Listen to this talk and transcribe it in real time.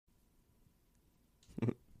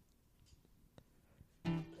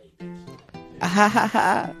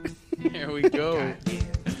Here we go.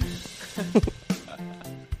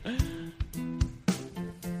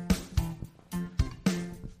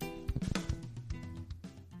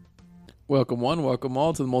 Welcome one, welcome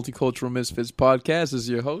all to the Multicultural Misfits podcast. This is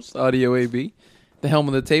your host, Audio AB. The helm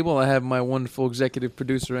of the table, I have my wonderful executive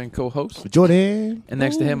producer and co-host, Jordan. and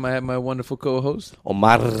next to him, I have my wonderful co-host,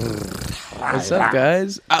 Omar. What's up,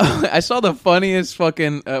 guys? I saw the funniest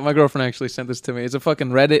fucking... my girlfriend actually sent this to me. It's a fucking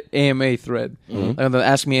Reddit AMA thread. Like, they'll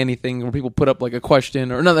ask me anything, where people put up like a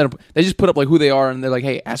question, or not. They just put up like who they are, and they're like,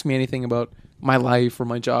 "Hey, ask me anything about my life or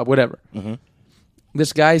my job, whatever."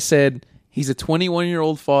 This guy said he's a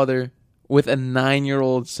 21-year-old father with a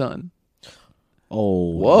 9-year-old son.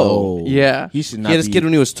 Oh, Whoa. no. Yeah. He should He not had his be, kid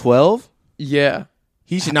when he was 12? Yeah.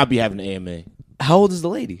 He should not be having an AMA. How old is the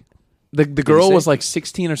lady? The girl was like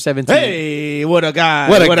 16 or 17. Hey, what a guy.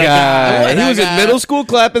 What a guy. He was guy. in middle school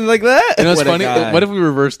clapping like that? You know what's What a funny? guy. What if we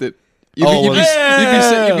reversed it? You'd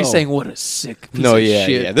be saying, "What a sick piece No, of yeah,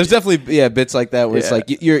 shit." yeah. There's definitely bits like that where it's Yeah.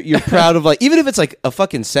 like you're proud of, like, even if it's like a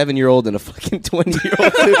fucking 7-year-old and a fucking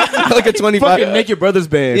 20-year-old, like a 25. Fucking make your brother's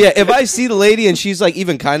band. Yeah, if I see the lady and she's like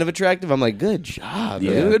even kind of attractive, I'm like, good job, Yeah.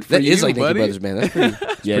 dude. Good for That is you, like Nicky buddy. Brothers, man. That's pretty.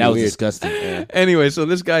 Yeah, that was weird. disgusting. Yeah. Anyway, so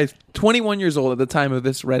this guy's 21 years old at the time of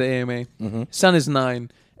this Reddit AMA. Son is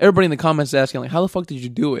 9. Everybody in the comments is asking, like, how the fuck did you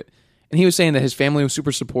do it? And he was saying that his family was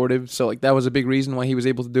super supportive, so like that was a big reason why he was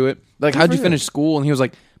able to do it. Like, how'd you finish school? And he was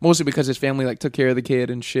like, mostly because his family like took care of the kid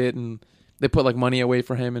and shit, and they put like money away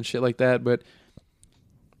for him and shit like that. But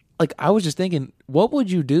like, I was just thinking, what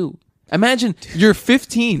would you do? Imagine you're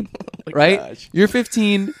 15, right? gosh. You're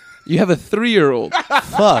 15. You have a 3-year-old.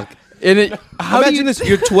 Fuck. And it, how do Imagine you this.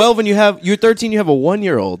 You're 12 and you're 13. You have a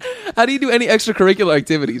 1-year-old. How do you do any extracurricular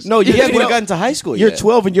activities? No, you You're haven't even 12. gotten to high school You're yet.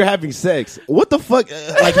 12 and you're having sex. What the fuck?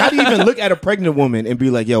 Like, how do you even look at a pregnant woman and be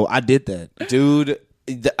like, yo, I did that? Dude,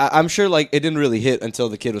 I'm sure like it didn't really hit until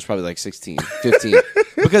the kid was probably like 16, 15.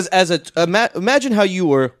 Because imagine how you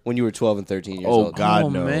were when you were 12 and 13 years Oh, old. God. Oh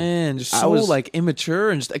no. man, just I so was- like immature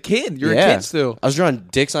and just a kid. You're Yeah. a kid still. I was drawing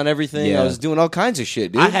dicks on everything. Yeah. I was doing all kinds of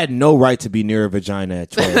shit, dude. I had no right to be near a vagina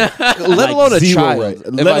at 12. let like, alone a zero child. right. If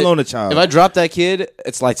Let alone a child. If I drop that kid,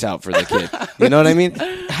 it's lights out for the kid. You know what I mean?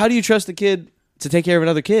 How do you trust the kid to take care of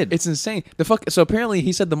another kid? It's insane. So apparently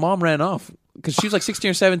he said the mom ran off because she was like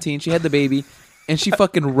 16 or 17. She had the baby. And she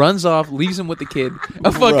fucking runs off, leaves him with the kid.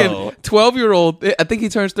 A fucking 12-year-old, I think he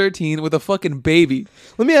turns 13, with a fucking baby.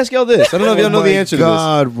 Let me ask y'all this. I don't know if y'all know the answer to this.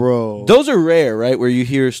 God, bro. Those are rare, right? Where you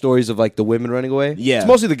hear stories of like the women running away. Yeah. It's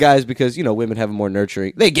mostly the guys because, you know, women have a more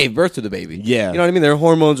nurturing. They gave birth to the baby. Yeah. You know what I mean? Their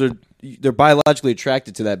hormones they're biologically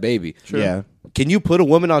attracted to that baby. Yeah. Can you put a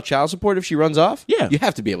woman on child support if she runs off? Yeah. You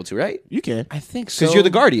have to be able to, right? You can. I think so. Because you're the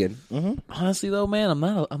guardian. Honestly, though, man, I'm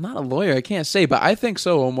not a lawyer. I can't say, but I think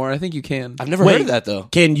so, Omar. I think you can. I've never Wait. heard of that, though.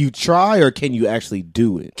 Can you try or can you actually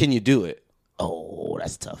do it? Can you do it? Oh,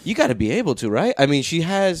 that's tough. You got to be able to, right? I mean, she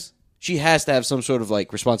has to have some sort of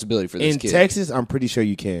like responsibility for this In kid. Texas, I'm pretty sure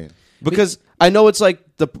you can. Because I know it's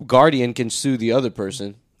like the guardian can sue the other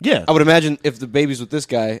person. Yeah. I would imagine if the baby's with this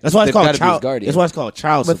guy, That's why it's they've called gotta be his child. guardian. That's why it's called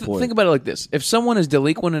child But support. think about it like this: if someone is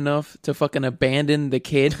delinquent enough to fucking abandon the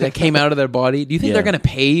kid that came out of their body, do you think Yeah. they're gonna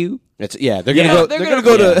pay you? They're Yeah, gonna go. they're They're gonna-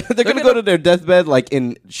 gonna go yeah. to. They're gonna go to their deathbed like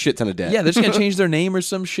in shit ton of debt. Yeah, they're just gonna change their name or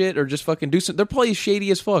some shit, or just fucking do some. They're probably shady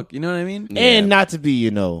as fuck. You know what I mean? and not to be,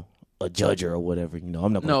 a judge or whatever. I'm not.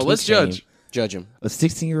 Gonna No, kink let's shame. judge. Judge him. A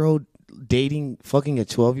 16-year-old dating fucking a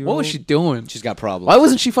 12-year-old. What was she doing? She's got problems. Why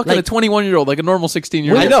wasn't she fucking Like- a 21-year-old like a normal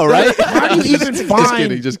 16-year-old? I know, right? How do you even Just find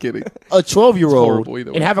kidding. Just kidding. a 12-year-old horrible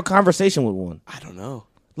either way. and have a conversation with one? I don't know.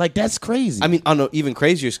 Like, that's crazy. I mean, on an even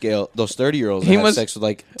crazier scale, those 30-year-olds He have must- sex with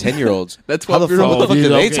like 10-year-olds. That How the 12-year-old fuck dude, do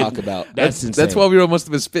they okay. talk about? that's insane. That 12-year-old must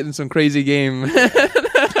have been spitting some crazy game.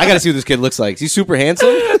 I gotta see what this kid looks like. Is he super handsome?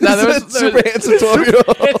 Nah, there was- super handsome 12-year-old.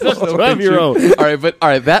 It's a 12-year-old. all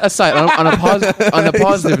right. That aside, on a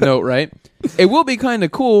positive note, right? It will be kind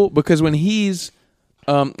of cool because when he's,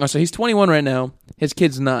 so he's 21 right now. His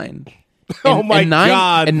kid's 9. Oh my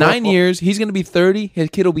God, In bro. 9 years, he's gonna be 30. His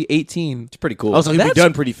kid will be 18. It's pretty cool. Oh, so he'll be That's-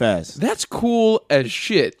 done pretty fast. That's cool as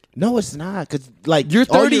shit. No, it's not. Because, like, You're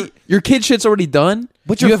all 30. Your kid shit's already done.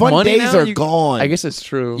 But You your have fun money days now? are gone. I guess it's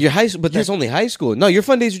true. Your high, but that's only high school. No, your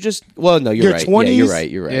fun days are just. Well, no, you're Your right. 20s? Yeah, you're right.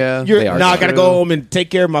 You're right. Yeah. You're, They are nah, I gone. gotta go home and take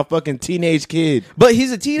care of my fucking teenage kid. But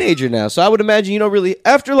he's a teenager now, so I would imagine, really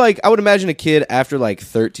after I would imagine a kid after like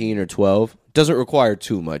 13 or 12 doesn't require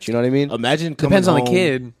too much. You know what I mean? Imagine coming Depends on the home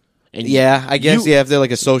kid. And Yeah, I guess. You- If they're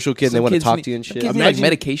like a social kid and they Some want to kids talk need- to you and some shit. kids need, like Imagine-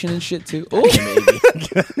 medication and shit too. Oh,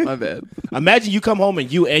 my bad. Imagine you come home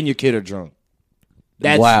and you and your kid are drunk.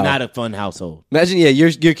 That's Wow. not a fun household. Imagine,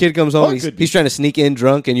 your kid comes home, Or it he's, could be. he's trying to sneak in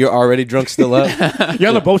drunk, and you're already drunk still up.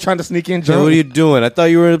 Y'all are both trying to sneak in Hey, drunk. what are you doing? I thought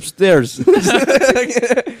you were upstairs.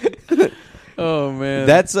 Oh man,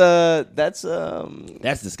 That's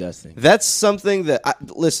disgusting. that's something that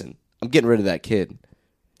listen. I'm getting rid of that kid.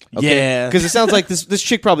 Yeah. because it sounds like this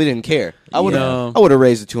chick probably didn't care. I would have No. I would have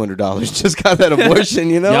raised the $200. Just got that abortion,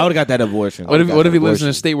 you know. Y'all would have got that abortion. what if got what if he an lives in a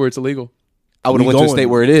abortion. state where it's illegal? I would have We went to a going. state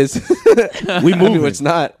where it is. We I mean, moving. it's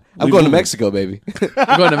not. I'm We going to moving. Mexico, baby.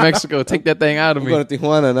 I'm going to Mexico. Take that thing out of I'm me. going to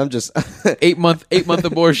Tijuana, and I'm just. 8 month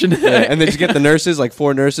abortion. And then you get the nurses, like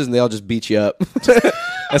 4 nurses, and they all just beat you up.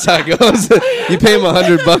 That's how it goes. You pay them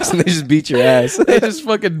 $100, and they just beat your ass. They just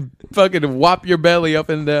fucking whop your belly up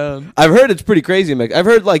and down. I've heard it's pretty crazy in Mexico. I've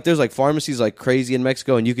heard like there's like pharmacies like crazy in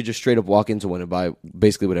Mexico, and you could just straight up walk into one and buy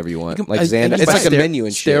basically whatever you want, like Xanax. It's like a menu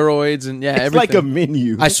and shit. steroids and It's everything. like a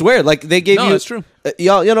menu. I swear, like they gave No, you. it's true.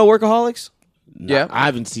 Y'all know Workaholics? Yeah. I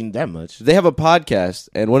haven't seen that much. They have a podcast,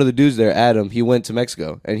 and one of the dudes there, Adam, he went to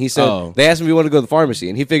Mexico, and he said they asked him if he wanted to go to the pharmacy,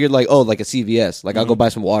 and he figured like, oh, like a CVS, like I'll go buy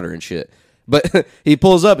some water and shit. But he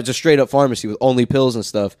pulls up, it's a straight up pharmacy with only pills and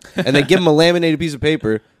stuff, and they give him a laminated piece of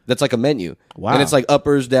paper that's like a menu, Wow. and it's like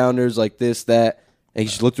uppers, downers, like this, that, and he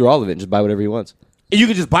just look through all of it and just buy whatever he wants. And you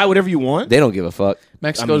can just buy whatever you want. They don't give a fuck.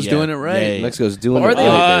 Mexico's yeah. doing it right. Yeah, yeah. Mexico's doing Are it. they?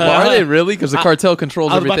 right. Are they really? Because the cartel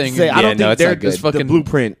controls I was about to everything. say, I don't no, think it's they're not good. This fucking the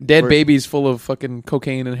blueprint. dead for- babies full of fucking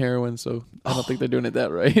cocaine and heroin. So I don't think they're doing it that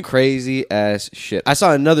right. Crazy ass shit. I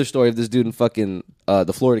saw another story of this dude in fucking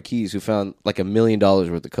the Florida Keys who found like $1 million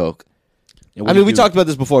worth of coke. And what I do mean, we you do? talked about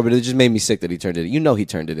this before, but it just made me sick that he turned it in. You know he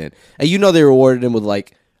turned it in. And you know they rewarded him with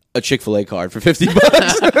like a Chick-fil-A card for $50.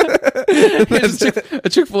 A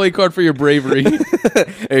Chick-fil-A card for your bravery.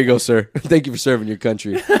 There you go, sir. Thank you for serving your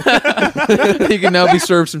country. You can now be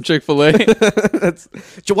served some Chick-fil-A.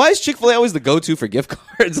 Why is Chick-fil-A always the go-to for gift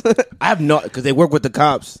cards? I have no, because they work with the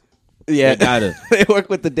cops. yeah. They gotta. They work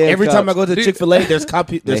with the damn Every time I cops. go to Dude. Chick-fil-A, there's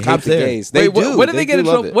cops They hate cops the there. gays. They Wait, do. what did they get in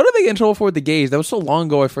do love trouble? it. What did they get in trouble for with the gays? That was so long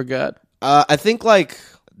ago, I forgot. I think like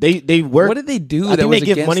They work. What did they do I that think was they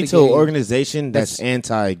give against money the to an gay? organization that's That's-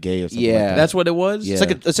 anti-gay or something. Yeah. like that. That's what it was. Yeah.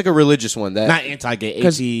 it's like a religious one. That Not anti-gay,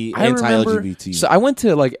 Because I remember, anti-LGBT. so I went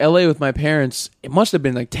to like LA with my parents. It must have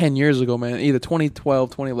been like 10 years ago, man. Either 2012,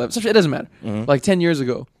 2011. It doesn't matter. Like 10 years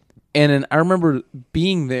ago. And then I remember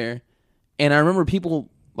being there, and I remember people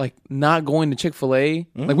like not going to Chick-fil-A.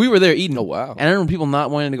 Like we were there eating. Oh, wow. And I remember people not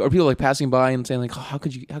wanting to go, or people like passing by and saying like, oh, how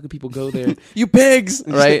could people go there? you pigs,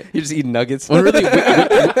 Right. You're just eating nuggets. When really,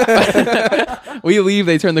 we leave,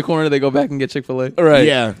 they turn the corner, they go back and get Chick-fil-A. right.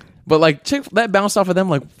 yeah. But like that bounced off of them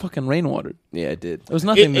like fucking rainwater. Yeah, it did. It was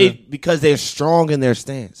nothing. Because they're strong in their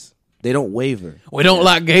stance. They don't waver. We don't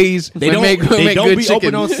like gays. They We don't. make They don't good be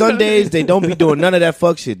chicken. open on Sundays. They don't be doing none of that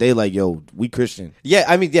fuck shit. They like, yo, we Christian. Yeah,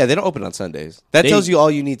 I mean, yeah, they don't open on Sundays. That They- tells you all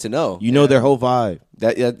you need to know. You know their whole vibe.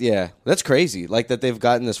 Yeah, that's crazy. Like that they've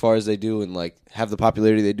gotten as far as they do and like have the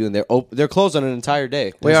popularity they do, and they're closed on an entire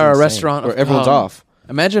day. We That's are a insane. restaurant where everyone's um, off.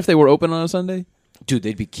 Imagine if they were open on a Sunday. Dude,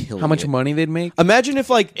 they'd be killing. How much it. money they'd make? Imagine if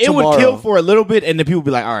like It tomorrow, would kill for a little bit, and then people would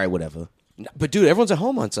be like, all right, whatever. But dude, everyone's at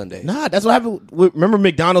home on Sunday. Nah, that's what happened. Remember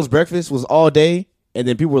McDonald's breakfast was all day, and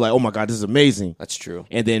then people were like, oh my God, this is amazing. That's true.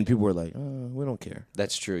 And then people were like, we don't care.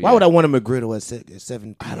 That's true. Why would I want a McGriddle at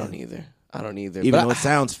 7 p.m.? I don't either. Even But though it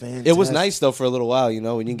sounds fantastic. it was nice though for a little while, you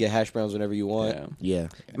know, when you can get hash browns whenever you want. Yeah. Yeah.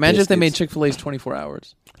 Imagine if they made Biscuits. Chick-fil-A's 24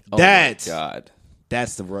 hours. Oh That's my God.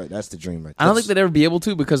 That's the dream right I don't think they'd ever be able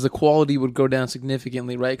to because the quality would go down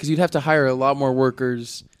significantly, right? Because you'd have to hire a lot more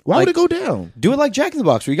workers. Why like- would it go down? Do it like Jack in the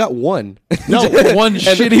Box, where you got one. No, one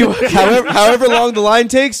shitty. however long the line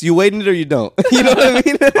takes, you wait in it or you don't. You know what I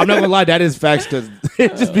mean? I'm not gonna lie, that is facts because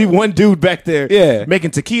it'd just be one dude back there, Yeah.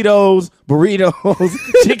 making taquitos, burritos,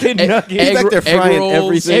 chicken nuggets. Egg- back there frying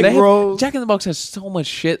everything. Egg They have- rolls. Jack in the Box has so much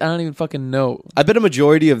shit. I don't even fucking know. I bet a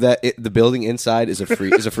majority of the building inside is a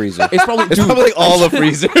freezer. It's probably It's probably like all a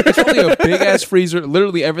freezer. It's probably a big ass freezer.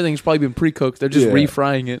 Literally everything's probably been pre-cooked. They're just Yeah.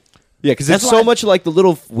 refrying it. Yeah, because That's it's why so I- much like the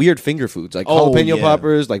little weird finger foods, like Oh, jalapeno yeah.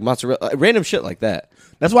 poppers, like mozzarella, random shit like that.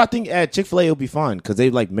 That's why I think at Chick-fil-A it'll be fine because they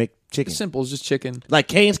like make chicken. It's simple. It's just chicken. Like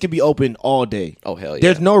Cane's can be open all day. Oh hell yeah!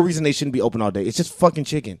 There's no reason they shouldn't be open all day. It's just fucking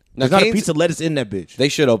chicken. Now, There's not a Cane's- piece of lettuce in that bitch. They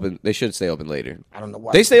should open. They should stay open later. I don't know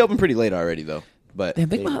why. They stay open pretty late already though. But Damn,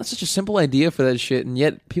 think about how such a simple idea for that shit, and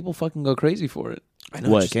yet people fucking go crazy for it. I know,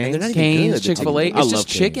 What, just- Cane's? and they're not even Cane's, good. Chick-fil-A. I It's love just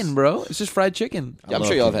Cane's. chicken, bro. It's just fried chicken. Yeah, I'm love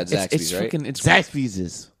sure y'all have had Cane's. Zaxby's, It's right? fucking. It's Zaxby's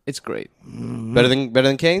is. It's great. Better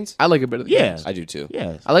than Cane's. I like it better than Yeah. Cane's. I do too.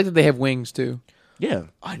 Yeah. I like that they have wings too. Yeah.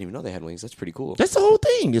 I didn't even know they had wings. That's pretty cool. That's the whole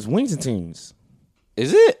thing. It's wings and teams.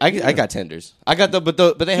 Is it? I got tenders. I got but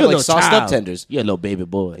they have like sauced up tenders. You're a little baby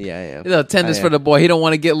boy. Yeah, I am. The tenders for the boy. He don't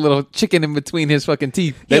want to get a little chicken in between his fucking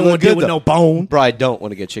teeth. They won't deal with no bone. Bro, I don't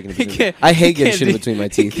want to get chicken in He between. can't- I hate he getting can't shit in do- between my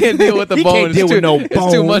teeth. He can't deal with the He bone. can't deal with no It's too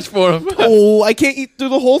bone. much for him. Oh, I can't eat through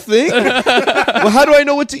the whole thing. Well, how do I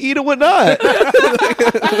know what to eat and what not?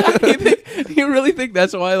 You really think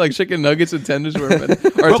that's why like chicken nuggets and tenders were invented?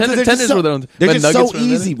 Or Bro, 'cause they're tenders just were their own. They're but just nuggets so were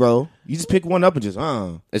invented? easy, bro. You just pick one up and just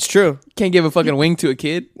It's true. Can't give a fucking wing to a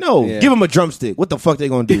kid. no. Yeah. Give them a drumstick. What the fuck they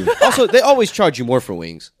gonna do? Also, they always charge you more for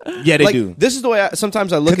wings. Yeah, they Like, do. this is the way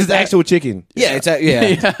sometimes I look Because at it's that. actual chicken. Yeah, it's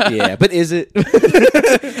yeah. But is it?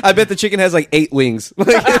 I bet the chicken has like 8 wings.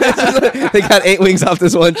 Like, they got 8 wings off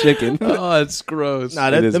this one chicken. Oh, it's gross. Nah,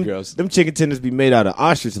 It is them, gross. Them chicken tenders be made out of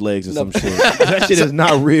ostrich legs or some shit. That shit is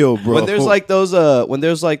not real, bro. When there's like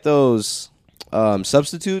those,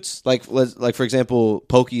 substitutes, like for example,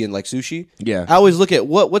 poke and like sushi. Yeah. I always look at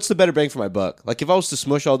what's the better bang for my buck. Like if I was to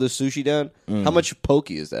smush all this sushi down, how much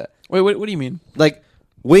poke is that? Wait, what do you mean? Like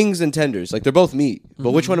wings and tenders, like they're both meat,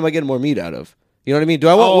 but which one am I getting more meat out of? You know what I mean? Do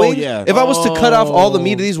I want wings? yeah. If I was to cut off all the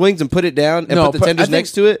meat of these wings and put it down and put the tenders I think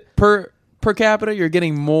next to it, per capita, you're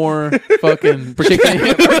getting more fucking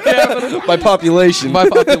chicken per capita. by population, By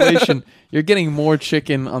population, you're getting more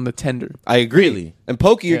chicken on the tender. I agree. Really? And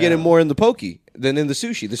poke, you're Yeah. getting more in the poke than in the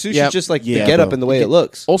sushi. The sushi Yeah. is just like Yeah, the get up bro. and the way it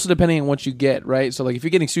looks. Also, depending on what you get, right? So, like, if you're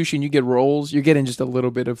getting sushi and you get rolls, you're getting just a little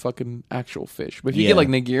bit of fucking actual fish. But if you Yeah. get like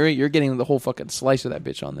nigiri, you're getting the whole fucking slice of that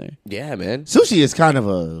bitch on there. Yeah, man. sushi is kind of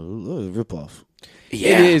a ripoff.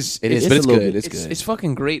 Yeah, It is. It is, It's but a it's little good. bit- It's good. It's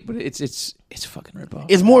fucking great, but it's fucking ripoff.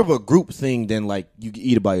 It's more of a group thing than like you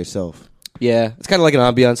eat it by yourself. Yeah, it's kind of like an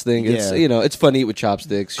ambiance thing. It's Yeah. it's fun to eat with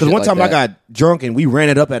chopsticks. Because shit one like time I that. got drunk and we ran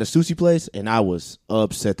it up at a sushi place and I was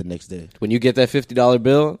upset the next day. When you get that $50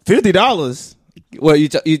 bill, $50, well, you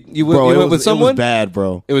bro. went It was with someone. It was bad,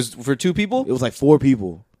 bro. It was for 2 people. It was like 4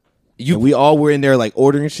 people. You And we all were in there like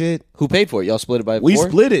ordering shit. who paid for it? Y'all split it by We 4?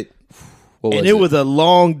 split it, What and it was a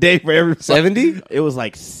long day for everybody. 70. It was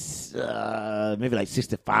like maybe like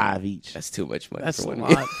 65 each. That's too much money. That's for a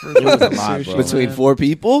one lot. For It was a fucking lot, sushi, bro. between man. 4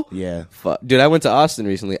 people. Yeah, Fuck. Dude, I went to Austin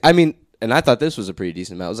recently. I mean, and I thought this was a pretty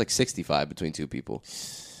decent amount. It was like 65 between 2 people.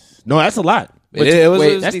 no, that's a lot. It was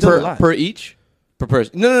Wait, a that's decent still a amount. lot. per each. Per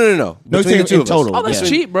person. No. No, Between the it's 2 in of total. us. Oh, that's Yeah.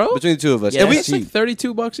 cheap, bro. Between the 2 of us. Yeah, and we that's It's cheap. like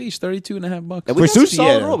 $32 each, $32.50. And we For got some sushi,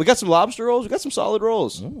 solid yeah. rolls. We got some lobster rolls. We got some solid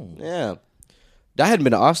rolls. Yeah. I hadn't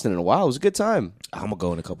been to Austin in a while. It was a good time. I'm gonna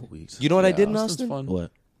go in a couple weeks. You know what I Yeah, did in Austin's Austin? fun.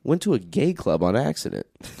 What? Went to a gay club on accident.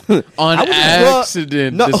 On I was-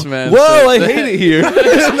 accident, No. this man. Whoa, I said. hate it here. Oh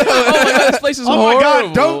my god, this place is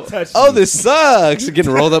horrible. touch. Oh, this sucks.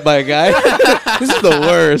 Getting rolled up by a guy. This is the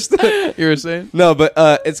worst. You were saying? No, but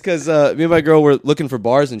it's because me and my girl were looking for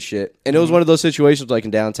bars and shit, and it was one of those situations like in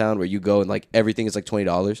downtown where you go and like everything is like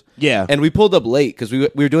 $20. Yeah. And we pulled up late because we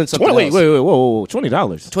were doing something. Wait, else. whoa, $20.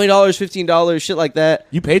 $20, $15, shit like that.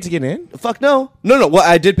 You paid to get in? Fuck no. No. Well,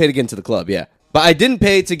 I did pay to get into the club, yeah, but I didn't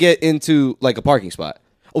pay to get into like a parking spot.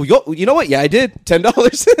 Oh, you know what? Yeah, I did.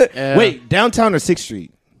 $10. Yeah. Wait, downtown or 6th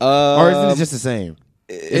Street? Or is it just the same?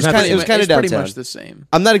 It's not kind the of it was same. kind of It's downtown. pretty much the same.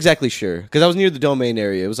 I'm not exactly sure because I was near the Domain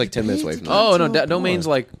area. It was like 10 minutes away from there. Oh no, Domain's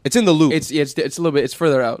like It's in the loop. it's a little bit. It's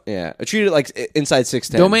further out. Yeah, I treat it like inside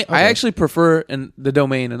 610. Domain. I actually prefer the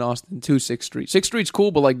Domain in Austin to 6th Street. 6th Street's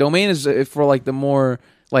cool, but like Domain is for like the more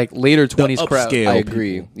like later 20s crowd. upscale I people.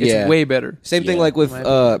 agree. It's Yeah, way better. Same thing Yeah. like with My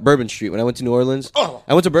opinion. Bourbon Street. When I went to New Orleans,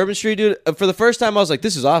 I went to Bourbon Street, dude. For the first time, I was like,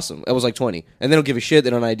 "This is awesome." I was like 20, and they don't give a shit. They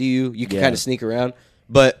don't ID you. You can Yeah. kind of sneak around.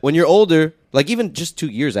 But when you're older, like even just 2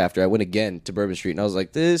 years after, I went again to Bourbon Street, and I was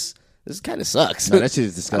like, "This kind of sucks." No, that shit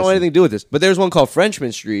is I disgusting. don't want anything to do with this. But there's one called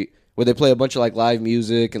Frenchman Street where they play a bunch of like live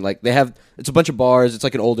music and like it's a bunch of bars. It's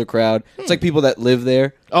like an older crowd. It's like people that live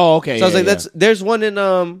there. Oh, okay. So I was like, there's one in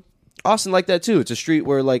Austin like that too. It's a street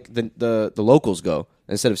where like the locals go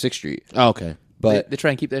instead of 6th Street. Oh, okay. But They try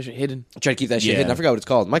and keep that shit hidden. try to keep that shit Yeah. hidden. I forgot what it's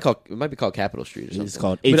called. It might be called Capitol Street or something. It's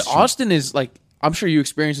called But 8th Street. Austin is like, I'm sure you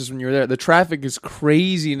experienced this when you were there. The traffic is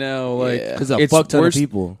crazy now. Like, Yeah. 'Cause a it's fuck ton of worse-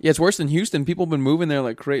 people. Yeah, it's worse than Houston. People have been moving there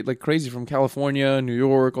like crazy from California, New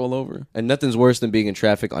York, all over. And nothing's worse than being in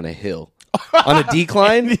traffic on a hill. On a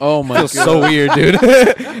decline? Oh my god, Feels so weird, dude.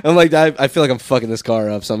 I'm like, I feel like I'm fucking this car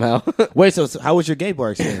up somehow. Wait, so how was your gay bar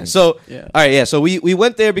experience? So, Yeah. all right, yeah. So we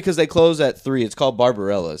went there because they closed at 3. It's called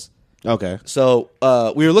Barbarella's. Okay. So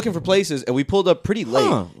we were looking for places, and we pulled up pretty late.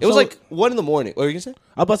 Huh. It was So- like 1 in the morning. What were you gonna say?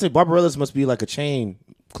 I was about to say Barbarella's must be like a chain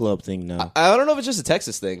club thing now. I don't know if it's just a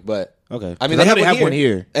Texas thing, but Okay. I mean, 'Cause they I know have one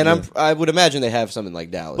here, and I would imagine they have some in like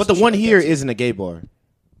Dallas. but the and shit one like here that, too. isn't a gay bar.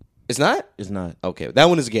 It's not? It's not. Okay, that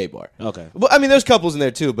one is a gay bar. Okay. Well, I mean, there's couples in there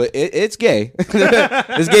too, but it's gay.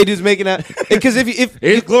 There's gay dudes making out. Because if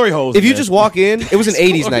It's glory holes. if you man. just walk in, it was an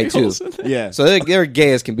 80s night too. Yeah. So they're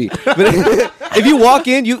gay as can be. But if you walk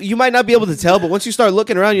in, you might not be able to tell, but once you start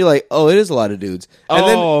looking around, you're like, oh, it is a lot of dudes. And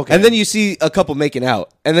then, okay. and then you see a couple making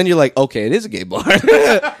out, and then you're like, okay, it is a gay bar.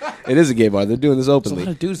 It is a gay bar. They're doing this A openly.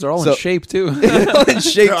 lot of dudes, they're all So- in shape too. All in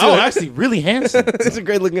shape They're too. all actually really handsome. It's a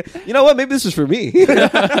great looking. You know what? Maybe this is for me.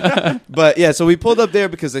 But yeah, so we pulled up there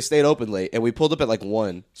because they stayed open late, and we pulled up at like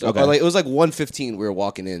 1. So Okay. or like it was like 1:15 we were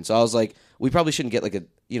walking in. So I was like, we probably shouldn't get like a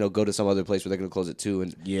go to some other place where they're gonna close at 2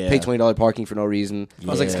 and Yeah. pay $20 parking for no reason. I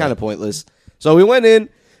was like, it's Yeah. kind of pointless. So we went in.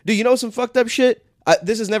 Dude, you know some fucked up shit?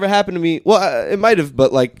 This has never happened to me. Well, it might have,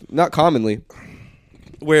 but like not commonly.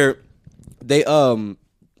 Where they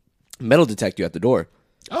metal detect you at the door.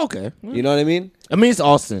 Okay. You know what I mean? I mean, it's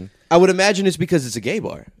Austin. I would imagine it's because it's a gay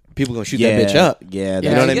bar. People gonna shoot that bitch up. Yeah. You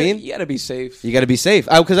know what I mean? You gotta be safe. You got to be safe.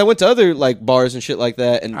 Because I went to other like bars and shit like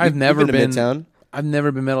that, and I've we've never to been. Midtown. I've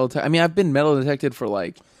never been metal detected. I mean, I've been metal detected for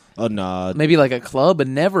like Oh no. maybe like a club, but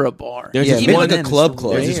never a bar. There's Yeah, just maybe one- like a club.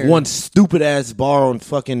 There's this Weird. one stupid ass bar on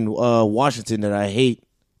fucking Washington that I hate,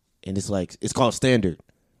 and it's called Standard.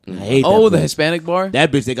 I hate. Oh, that the place. Hispanic bar,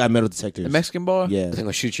 That bitch, they got metal detectors. the Mexican bar. Yeah. They're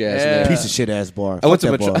gonna shoot your ass. Yeah. In there. Piece of shit ass bar. I went to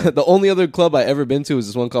Fuck that bar. the only other club I ever been to was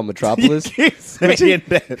this one called Metropolis. Saying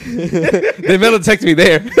that. They metal detected me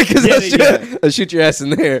there because Yeah, I'll shoot your ass in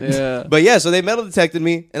there. Yeah. But yeah, so they metal detected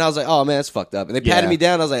me, and I was like, oh man, that's fucked up. And they patted Yeah. me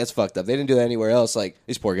down. I was like, that's fucked up. They didn't do that anywhere else. Like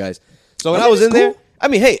these poor guys. So when I I, mean, was in it's there, cool. I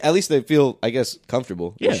mean, hey, at least they feel, I guess,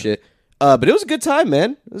 comfortable. Yeah. And shit. But it was a good time,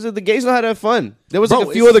 man. The gays know how to have fun. There was like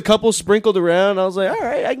Bro, a few other couples sprinkled around. I was like, all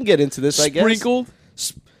right, I can get into this. I guess. Sprinkled.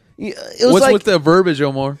 Yeah, it was What's like with the verbiage,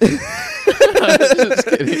 Omar?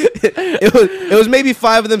 it was maybe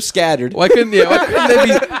 5 of them scattered. Why couldn't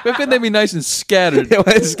they be nice and scattered? Yeah,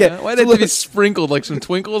 why is sca- Why did they be sprinkled like some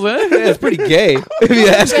twinkles? Yeah, Eh? it's pretty gay if you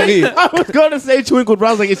ask me. I was gonna say twinkle, but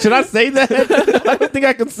I was like, should I say that? I don't think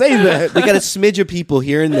I can say that. They got a smidge of people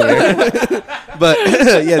here and there, but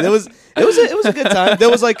yeah, it was a good time. There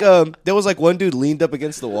was like one dude leaned up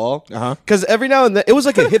against the wall because every now and then it was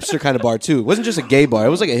like a hipster kind of bar too. It wasn't just a gay bar. It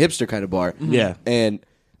was like a hipster kind of bar. Yeah. And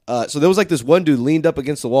so there was like this one dude leaned up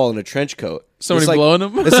against the wall in a trench coat. Somebody It's like- blowing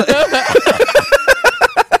him?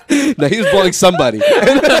 No, he was blowing somebody.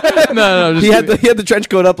 no, just He had the trench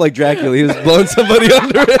coat up like Dracula. He was blowing somebody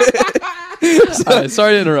under it. All right,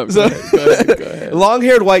 sorry to interrupt. Go ahead.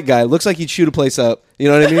 Long-haired white guy looks like he'd shoot a place up. You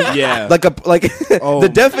know what I mean? Yeah. Like Oh. the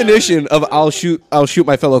definition of I'll shoot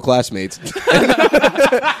my fellow classmates.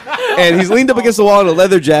 And he's leaned up against the wall in a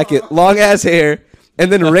leather jacket, long ass hair,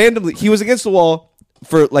 and then randomly he was against the wall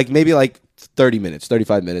for like maybe like 30 minutes,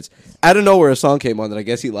 35 minutes. Out of nowhere, a song came on that I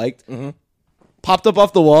guess he liked. Popped up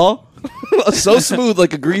off the wall, so smooth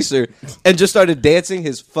like a greaser, and just started dancing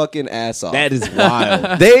his fucking ass off. That is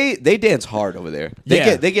wild. They dance hard over there.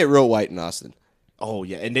 Yeah. They get real white in Austin. Oh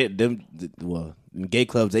yeah, and in gay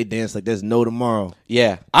clubs they dance like there's no tomorrow.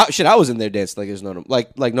 Yeah, I was in there dancing like there's no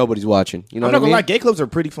like nobody's watching. You know I'm what not I gonna mean? lie, gay clubs are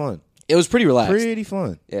pretty fun. It was pretty relaxed. Pretty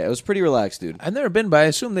fun. Yeah, it was pretty relaxed, dude. I've never been, but I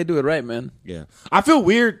assume they do it right, man. Yeah, I feel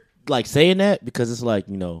weird like saying that because it's like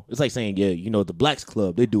it's like saying the Blacks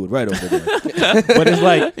Club they do it right over there, but it's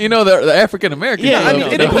like You know, the African American. yeah, I club,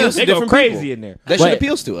 mean it though. appeals to they go different crazy people. in there. That But- shit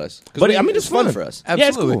appeals to us. But I mean it's fun for us. Yeah, it's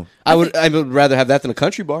Absolutely. cool. I would rather have that than a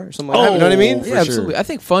country bar or something like that. You know what I mean? For Yeah, sure. absolutely. I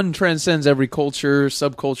think fun transcends every culture,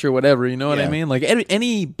 subculture, whatever. You know what I Yeah. mean? Like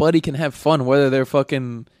anybody can have fun, whether they're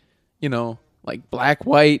fucking, like black,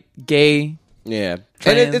 white, gay. Yeah.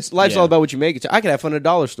 Trans. And it's life's Yeah. all about what you make it. I could have fun at a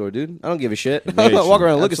dollar store, dude. I don't give a shit. Very Walk true.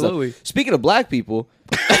 around and look Absolutely. at stuff. Speaking of black people,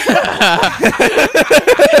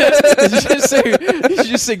 Did you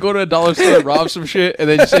just say go to a dollar store and rob some shit, and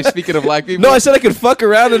then you say speaking of black people? no, I said I could fuck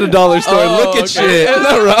around at a dollar store and look at okay. shit,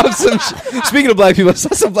 not rob some shit. Speaking of black people, I saw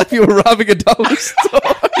some black people robbing a dollar store.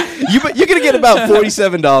 You're gonna get about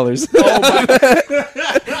 $47.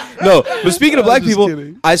 No, but speaking of black just people,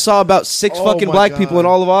 kidding. I saw about 6 Oh fucking my black God. people in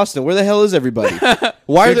all of Austin. Where the hell is everybody?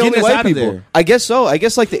 Why are there They're only getting us white out of people? there. I guess so. I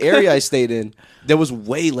guess like the area I stayed in, there was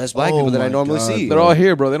way less black Oh people than I my normally God, see. They're all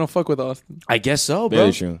here, bro. They don't fuck with Austin. I guess so, bro.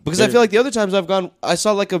 Very true. Because I feel like the other times I've gone, I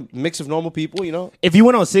saw like a mix of normal people. You know. If you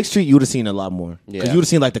went on 6th Street, you would have seen a lot more. Yeah. Because you would have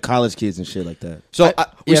seen like the college kids and shit like that. So we Yeah, I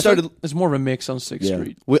feel started. like there's more of a mix on 6th Yeah.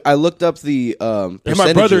 Street. I looked up the And my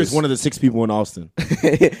brother percentages. is one of the 6 people in Austin.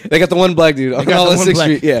 They got the one black dude on got all the of one 6th black-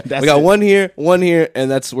 Street. Yeah, that's we got it. one here,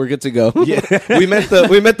 and we're good to go. Yeah. we met the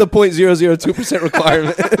 0.002%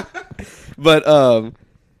 requirement. But what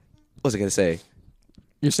was I gonna say?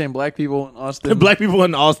 You're saying black people in Austin, Black people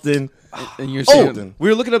in Austin. and you're Oh, saying we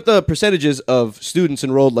were looking up the percentages of students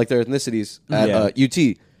enrolled, like their ethnicities at Yeah.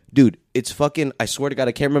 UT. dude, it's fucking. I swear to God,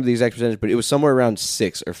 I can't remember the exact percentage, but it was somewhere around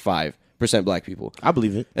 6 or 5% black people, I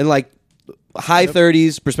believe it. and like high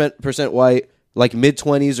 30s% white, like mid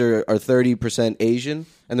 20s or 30% Asian,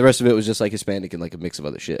 and the rest of it was just like Hispanic and like a mix of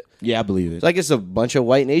other shit. Yeah, I believe it. So I guess a bunch of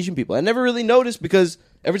white and Asian people. I never really noticed because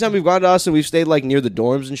every time we've gone to Austin, we've stayed like near the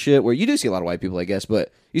dorms and shit, where you do see a lot of white people, I guess,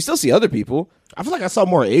 but you still see other people. I feel like I saw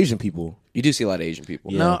more Asian people. You do see a lot of Asian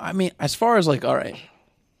people. Yeah. No, I mean, as far as like, all right,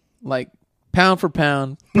 like pound for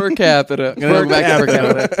pound per capita, Per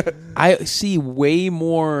capita. I see way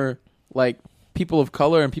more like people of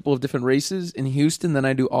color and people of different races in Houston than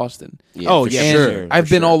I do Austin. Oh, for yeah, And sure. I've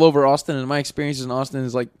been all over Austin, and my experiences in Austin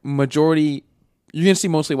is like majority. You're gonna see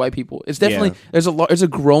mostly white people. It's definitely there's a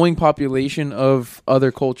growing population of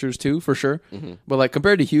other cultures too, for sure. But like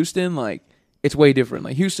compared to Houston, like it's way different.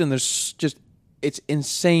 Like Houston, there's just it's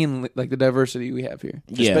insane like the diversity we have here.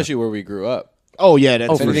 Yeah. Especially where we grew up. Oh yeah,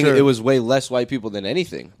 that's If anything, sure. it was way less white people than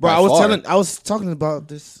anything. Bro, by I far. was talking about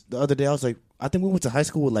this the other day. I was like, I think we went to high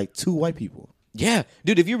school with like 2 white people. Yeah,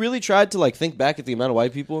 dude. If you really tried to like think back at the amount of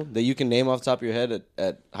white people that you can name off the top of your head in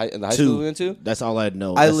the high school we went to, That's all I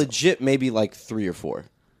know. I That's- legit maybe like 3 or 4,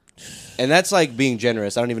 and that's like being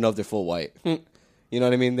generous. I don't even know if they're full white. You know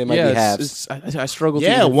what I mean? They might be halves. I struggle. to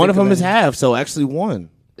Yeah, even one of think them is any. half, so actually one.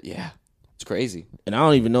 Yeah, it's crazy. And I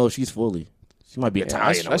don't even know if she's fully. She might be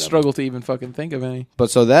Italian. I struggle to even fucking think of any. But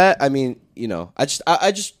so that I mean, you know, I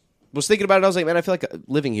just was thinking about it. And I was like, man, I feel like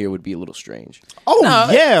living here would be a little strange. Oh No, yeah, I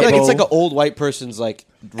feel like bro. it's like an old white person's like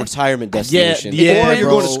retirement destination. yeah, or you're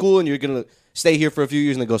bro. going to school and you're gonna stay here for a few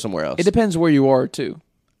years and then go somewhere else. It depends where you are too.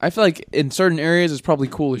 I feel like in certain areas it's probably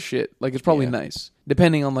cool as shit. Like it's probably nice,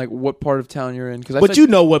 depending on like what part of town you're in. Because But you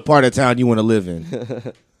know what part of town you want to live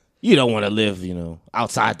in. You don't want to live,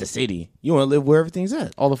 outside the city. You want to live where everything's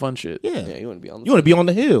at. all the fun shit. Yeah. Yeah, you want to be on. You want to be on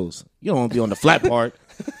the hills. You don't want to be on the flat part.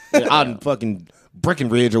 Out in fucking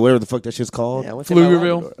Breckenridge or whatever the fuck that shit's called. Yeah, I went to my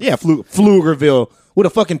Pflugerville. Labrador. Yeah, Pflugerville with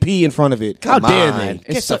a fucking P in front of it. How dare on. they?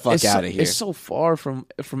 Get the fuck outta here. It's so far from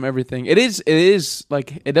everything. It is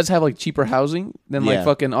like it does have like cheaper housing than like Yeah.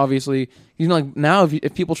 fucking obviously. Like now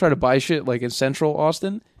if people try to buy shit like in Central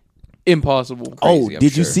Austin, impossible. Oh, Crazy, I'm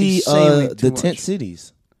did you sure. see Insanely too the much. tent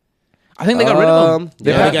cities? I think they got rid of them.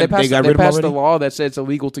 They, yeah. pa- They they got passed, rid of they them passed the already? law that said it's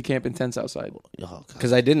illegal to camp in tents outside. Oh, God.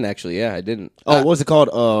 Because I didn't actually. Yeah, I didn't. What was it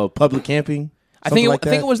called? Public camping? I think Something like I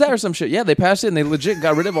think that? it was that or some shit. Yeah, they passed it and they legit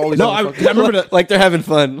got rid of all these. No, I motherfuckers. remember the. like they're having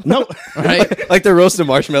fun. No, right? Like they're roasting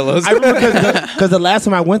marshmallows. I remember because the last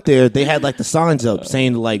time I went there, they had like the signs up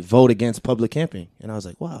saying like vote against public camping, and I was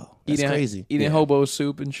like, wow, that's crazy. Eating hobo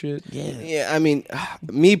soup and shit. Yeah. Yeah, I mean,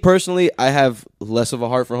 me personally, I have less of a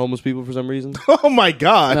heart for homeless people for some reason. Oh my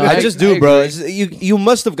god. No, I just do, bro. agree. It's- you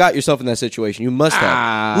must have got yourself in that situation. You must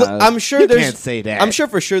have. Look, I'm sure you there's. can't say that. I'm sure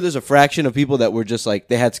for sure there's a fraction of people that were just like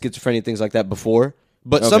they had schizophrenia and things like that before.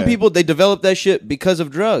 But some Okay. people they developed that shit because of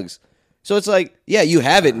drugs. So it's like, yeah, you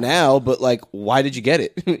have it now, but like, why did you get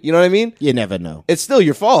it? You know what I mean? You never know. It's still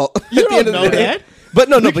your fault. You at the end don't of know the day. that. But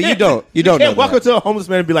no, but you don't. You don't can't know walk that. up to a homeless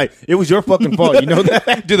man and be like, "It was your fucking fault." You know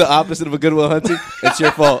that? Do the opposite of a Goodwill Hunting. It's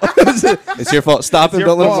your fault. It's your fault. Stop him. your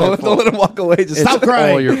Don't let fault. him. Don't let him walk away. Just Stop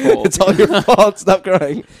crying. All your fault. It's all your fault. Stop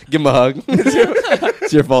crying. Give him a hug.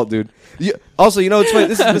 It's your fault, dude. Also, you know what's funny?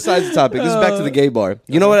 This is besides the topic. This is back to the gay bar.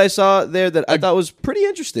 You know what I saw there that I thought was pretty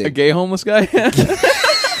interesting? A gay homeless guy?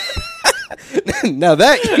 Now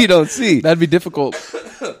that you don't see. That'd be difficult.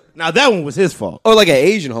 Now that one was his fault. Or like an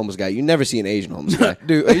Asian homeless guy. You never see an Asian homeless guy.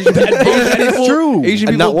 Dude, Asian people, true. Asian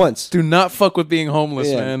And people not once. do not fuck with being homeless,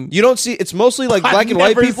 Yeah. man. You don't see. It's mostly like black and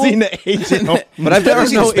white I've people. never seen an Asian. But I've never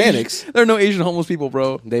seen no Hispanics. Asian, there are no Asian homeless people,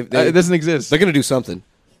 bro. They- It doesn't exist. They're gonna do something.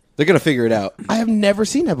 They're gonna figure it out. I have never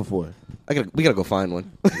seen that before. We gotta go find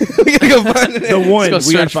one. We gotta go find it. The one. Let's go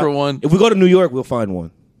we gotta search for one. If we go to New York, we'll find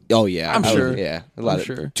one. Oh yeah, I'm sure. Yeah, a lot I'm of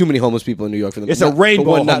sure. too many homeless people in New York for them. It's a not- rainbow for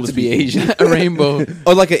one not homeless to be people. Asian. A rainbow.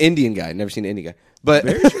 Or like an Indian guy. Never seen an Indian guy. But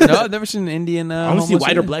No, I've never seen an Indian. I want to see homeless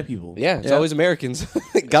white or guy. black people. yeah, it's Yeah. always Americans.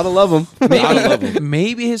 Gotta love them. Gotta love them.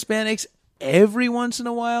 Maybe Hispanics every once in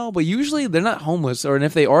a while, but usually they're not homeless. Or and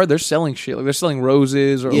if they are, they're selling shit. Like they're selling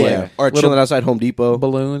roses or Yeah, like or little chilling outside Home Depot.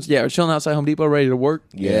 balloons. Yeah, or chilling outside Home Depot ready to work.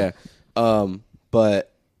 Yeah. But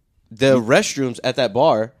the restrooms at that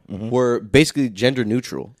bar were basically gender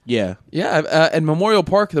neutral. Yeah. Yeah, at Memorial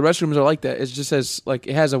Park, the restrooms are like that. It just says like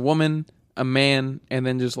it has a woman, a man, and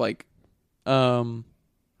then just like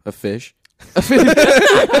A fish,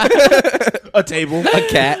 A table. a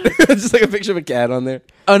cat, just like a picture of a cat on there.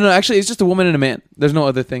 Oh no, actually, it's just a woman and a man. There's no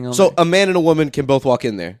other thing on So there. a man and a woman can both walk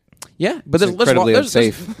in there. Yeah, but It's incredibly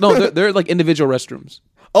unsafe. No, they're like individual restrooms.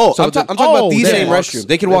 Oh, So I'm the- talking about oh, the they same walks. restroom.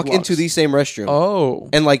 They can They walk walks. into the same restroom. Oh,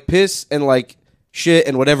 And like piss and like shit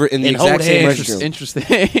and whatever in the And hold exact same hands. restroom.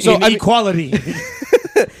 Interesting. So Equality.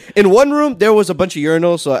 In one room, there was a bunch of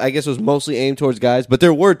urinals, so I guess it was mostly aimed towards guys, but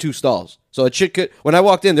there were 2 stalls. So a chick could, when I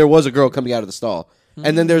walked in, there was a girl coming out of the stall.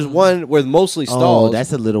 And then there's one with mostly stalls. Oh,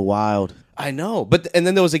 that's a little wild. I know. But and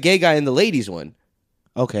then there was a gay guy in the ladies one.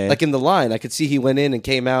 Okay. Like in the line. I could see he went in and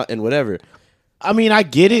came out and whatever. I mean, I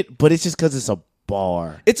get it, but it's just because it's a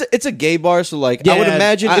bar. It's a gay bar, so like I would Yeah,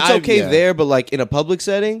 imagine it's I- okay yeah. there, but like in a public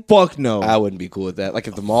setting, Fuck no. I wouldn't be cool with that. Like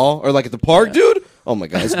at the mall or like at the park, dude. Oh my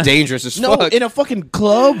god, it's dangerous as No, fuck. in a fucking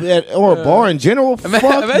club or a bar in general. Fuck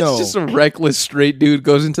Imagine no. just a reckless straight dude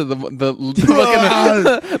goes into the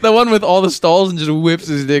fucking, the one with all the stalls and just whips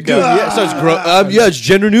his dick out. Yeah, starts yeah, it's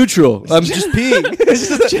gender neutral. I'm just peeing. It's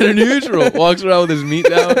just gender neutral. Walks around with his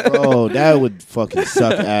meat out. Bro, that would fucking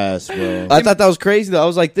suck ass, bro. I thought that was crazy though. I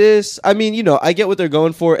was like, this. I mean, you know, I get what they're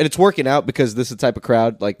going for, and it's working out because this is the type of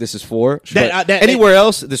crowd like this is for. But anywhere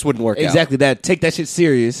else, this wouldn't work out. Exactly that. Take that shit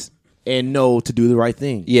serious and know to do the right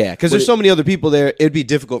thing. Yeah, because there's so many other people there. It'd be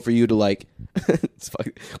difficult for you to like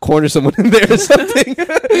corner someone in there or something.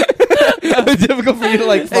 It'd be difficult for you to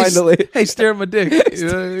like finally. Hey, stare at my dick. You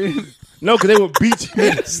know what I mean? No, because they will beat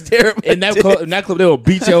you. Stare at my in that dick. club, they will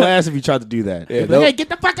beat your ass if you try to do that. Yeah, Like, hey, get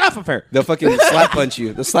the fuck off of her. They'll fucking slap punch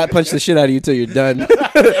you. They'll slap punch the shit out of you till you're done.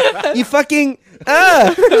 You fucking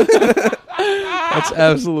That's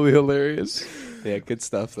absolutely hilarious. Yeah, good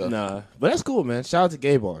stuff though. Nah, but that's cool, man. Shout out to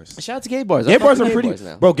gay bars. Shout out to gay bars. Gay I bars fuck are with pretty, bars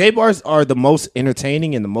now. bro. Gay bars are the most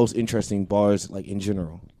entertaining and the most interesting bars, like in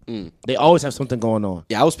general. They always have something going on.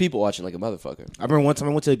 Yeah, I was people watching like a motherfucker. I remember one time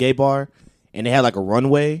I went to a gay bar and they had like a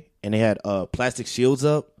runway and they had plastic shields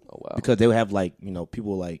up. Oh, wow. Because they would have like, you know,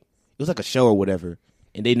 people like, it was like a show or whatever,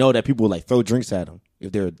 and they know that people would like throw drinks at them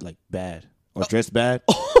if they're like bad or dressed bad.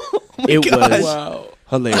 It was Wow.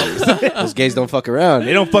 hilarious. Those gays don't fuck around.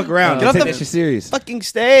 They don't fuck around. They Get off take the that shit serious. fucking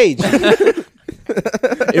stage.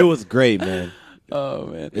 It was great, man. Oh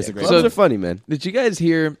man, It's a great- Clubs So, are funny, man. did you guys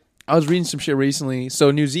hear? I was reading some shit recently.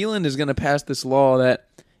 So New Zealand is going to pass this law that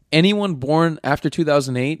anyone born after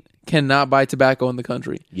 2008 cannot buy tobacco in the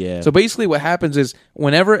country. Yeah. So basically, what happens is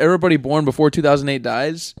whenever everybody born before 2008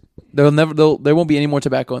 dies, there won't be any more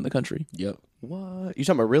tobacco in the country. Yep. What? You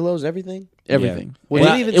talking about Rillos and everything? Everything. Well,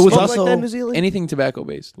 Well, did even it was smoke also- like that in New Zealand? Anything tobacco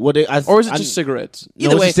based. What they, Or is it just cigarettes?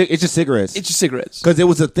 No, Either way, it's just cigarettes. it's just cigarettes. Because it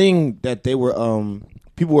was a thing that they were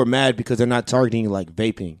people were mad because they're not targeting like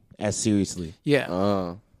vaping as seriously. Yeah.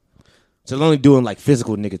 So they're only doing like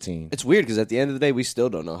physical nicotine. It's weird because at the end of the day, we still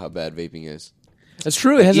don't know how bad vaping is. That's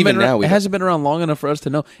true. It hasn't Even been now, we it don't- hasn't been around long enough for us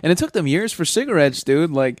to know. And it took them years for cigarettes,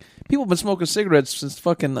 dude. Like people have been smoking cigarettes since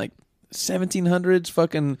fucking like 1700s.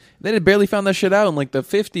 Fucking they had barely found that shit out in like the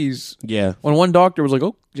 50s. Yeah. When one doctor was like,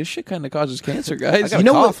 "Oh, this shit kind of causes cancer, I guys." got You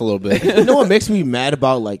know cough a little bit. You know what makes me mad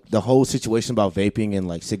about like the whole situation about vaping and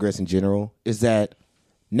like cigarettes in general is that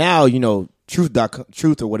now, you know,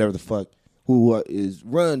 Truth or whatever the fuck, who is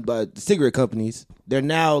run by the cigarette companies, they're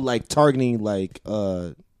now like targeting like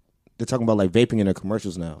they're talking about like vaping in their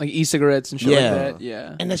commercials now. Like e-cigarettes and shit Yeah. like that.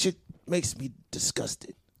 Yeah. And that shit makes me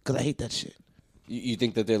disgusted because I hate that shit. You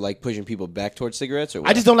think that they're like pushing people back towards cigarettes, or what?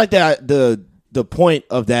 I just don't like that the point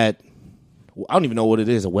of that. I don't even know what it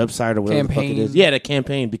is, a website or whatever the fuck it Campaign. is. Yeah, that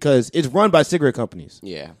campaign because it's run by cigarette companies.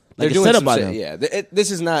 Yeah, Like, it's set up some by shit. them. Yeah,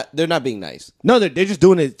 this is not. They're not being nice. No, they're just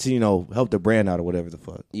doing it to, you know, help their brand out or whatever the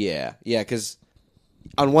fuck. Yeah, because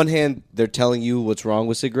on one hand, they're telling you what's wrong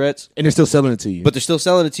with cigarettes, And they're still selling it to you. but they're still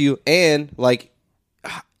selling it to you. And like,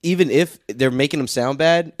 even if they're making them sound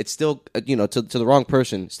bad, it's still you know to the wrong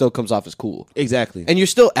person still comes off as cool. exactly. And you're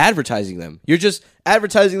still advertising them. You're just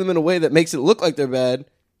advertising them in a way that makes it look like they're bad,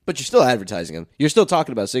 but you're still advertising them. You're still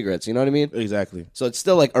talking about cigarettes. You know what I mean? exactly. So it's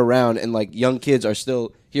still like around, and like young kids are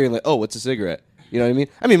still hearing like, "Oh, what's a cigarette?" You know what I mean?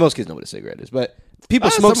 I mean, most kids know what a cigarette is, but people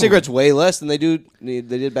Some smoke of them. cigarettes way less than they did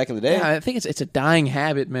back in the day. Yeah, I think it's a dying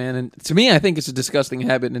habit, man. And to me, I think it's a disgusting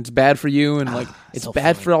habit, and it's bad for you, and like it's so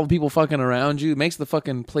bad funny. for all the people fucking around you. It makes the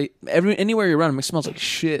fucking plate anywhere you're around, it smells like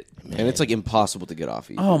shit. And it's like impossible to get off.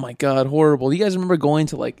 Either. Oh my god, horrible! You guys remember going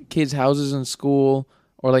to like kids' houses in school,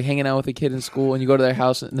 or like hanging out with a kid in school, and you go to their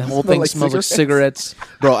house and the whole thing like smells like cigarettes.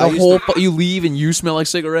 Bro, I The used whole you leave and you smell like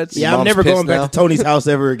cigarettes. Yeah, I'm Mom's never pissed going back now. to Tony's house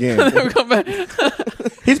ever again. Never come back.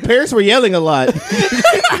 His parents were yelling a lot.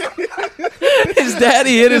 His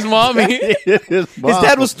daddy hit his mommy. His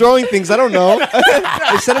dad was throwing things. I don't know.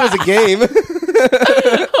 They said it was a game.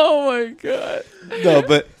 Oh my god. No,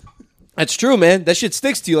 but that's true, man. That shit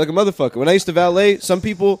sticks to you like a motherfucker. When I used to valet, some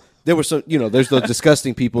people there were some, there's those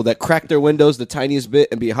disgusting people that crack their windows the tiniest bit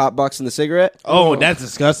and be hotboxing the cigarette. Oh, that's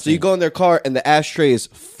disgusting. So you go in their car and the ashtray is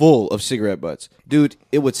full of cigarette butts. Dude,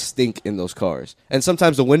 it would stink in those cars. And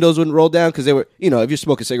sometimes the windows wouldn't roll down because they were, if you're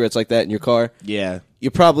smoking cigarettes like that in your car, Yeah.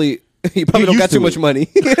 you probably don't used got to too much it. money.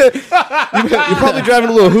 You're probably driving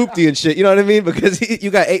a little hoopty and shit. You know what I mean? Because you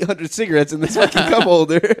got 800 cigarettes in this fucking cup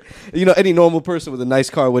holder. Any normal person with a nice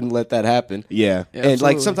car wouldn't let that happen. Yeah. Yeah, And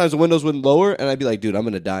like absolutely. sometimes the windows wouldn't lower, and I'd be like, dude, I'm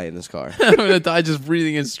gonna die in this car. I'm gonna die just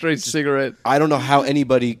breathing in straight cigarette. I don't know how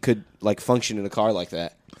anybody could like function in a car like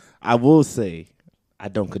that. I will say, I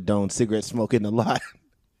don't condone cigarette smoking a lot,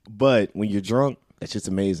 but when you're drunk, that's just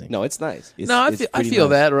amazing. No, it's nice. It's- No, I it's feel, I pretty feel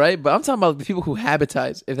nice. that, right? But I'm talking about the people who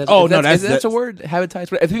habitize. If that's, Oh, if no, that's, that's- a word.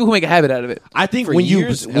 Habitize. If people who make a habit out of it. I think For when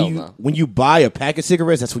years? Hell you no. when you buy a pack of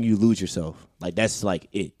cigarettes, that's when you lose yourself. Like that's like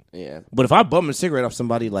it. Yeah. But if I bum a cigarette off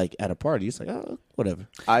somebody like at a party, it's like whatever.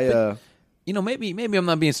 Maybe I'm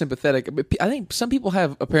not being sympathetic, but I think some people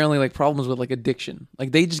have apparently like problems with like addiction.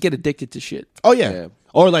 Like they just get addicted to shit. Oh yeah. Yeah.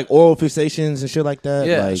 Or like oral fixations and shit like that.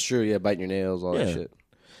 Yeah, like, That's true. Yeah, biting your nails, all that Yeah. shit.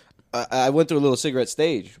 I went through a little cigarette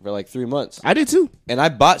stage for like 3 months, I did too. and I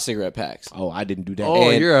bought cigarette packs. Oh, I didn't do that. Oh,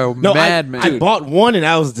 And- you're a no, madman. I bought one and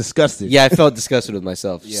I was disgusted. Yeah, I felt disgusted with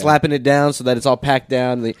myself. Slapping it down so that it's all packed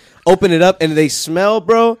down. And they open it up and they smell,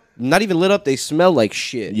 bro. Not even lit up. They smell like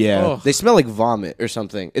shit. Yeah. Oh. They smell like vomit or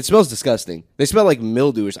something. It smells disgusting. They smell like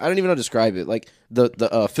mildew. I don't even know how to describe it. Like the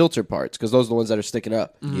filter parts, because those are the ones that are sticking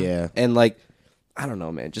up. Yeah. And like, I don't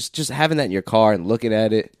know, man. Just having that in your car and looking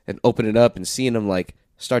at it and open it up and seeing them like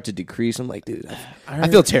start to decrease. I'm like, dude, I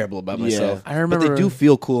feel terrible about myself. I remember- but they do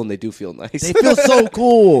feel cool and they do feel nice. They feel so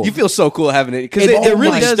cool. You feel so cool having it because It- it oh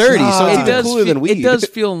really my sturdy, so God. it's it even does cooler than feel, weed. It does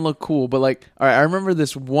feel and look cool, but like, all right, I remember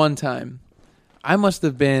this one time. I must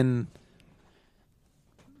have been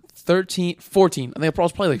 13, 14. I think I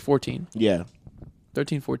was probably like 14. Yeah.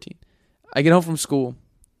 13, 14. I get home from school,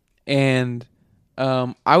 and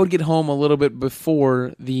I would get home a little bit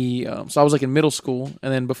before the. So I was like in middle school,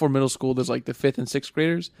 and then before middle school, there's like the 5th and 6th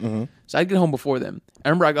graders. Mm-hmm. So I'd get home before them. I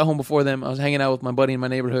remember I got home before them. I was hanging out with my buddy in my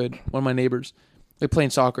neighborhood, one of my neighbors. They're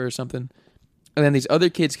playing soccer or something, and then these other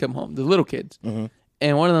kids come home, the little kids,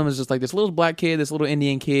 and one of them is just like this little black kid, this little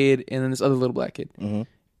Indian kid, and then this other little black kid.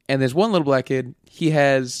 And there's one little black kid. He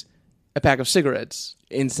has a pack of cigarettes.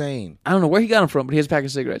 Insane. I don't know where he got them from, but he has a pack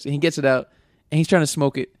of cigarettes, and he gets it out, and he's trying to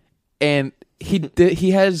smoke it, and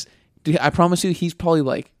he has. I promise you, he's probably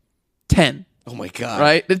like 10, Oh my god!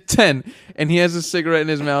 right? 10, and he has a cigarette in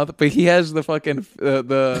his mouth, but he has the fucking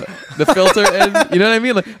the filter end. You know what I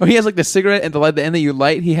mean? Like, or he has like the cigarette and the end that you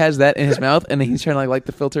light. He has that in his mouth, and then he's trying to like light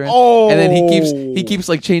the filter end. And then he keeps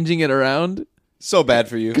like changing it around. So bad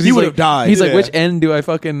for you. He He's would like- have died. He's like, Yeah. which end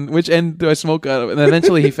do I smoke out of? And then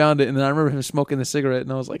eventually he found it, and then I remember him smoking the cigarette,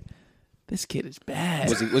 and I was like, this kid is bad.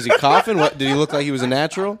 Was he coughing? What did he look like? He was a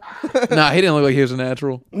natural. Nah, he didn't look like he was a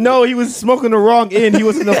natural. No, he was smoking the wrong end. He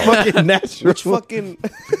wasn't a fucking natural. Which fucking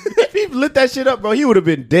If he lit that shit up, bro, he would have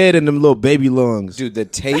been dead in them little baby lungs. dude? The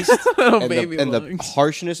taste and, baby the lungs.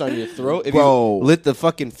 harshness on your throat. If Bro. you lit the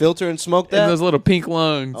fucking filter and smoked And that. those little pink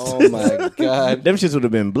lungs. Oh my god! Them shits would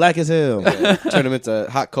have been black as hell. Turn him into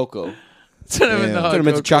hot cocoa. Turn him Yeah. into hot Turn him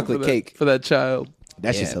into cocoa chocolate for that- cake. for that child.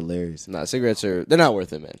 That Yeah. shit's hilarious. Nah, cigarettes they're not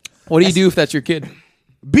worth it, man. What do you do if that's your kid?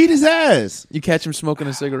 Beat his ass. You catch him smoking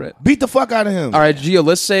a cigarette. Beat the fuck out of him. All right, Gio.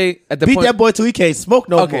 Let's say at the Beat point. that boy till he can't smoke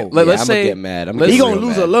no Okay, more. let's I'm say gonna get mad. I'm let's- he get gonna real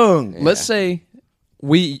lose mad. a lung. Yeah. Let's say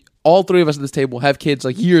we all three of us at this table have kids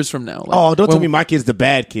like years from now. Like, Oh, don't when- tell me my kid's the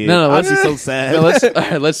bad kid. No, I'd let's be so sad. No, all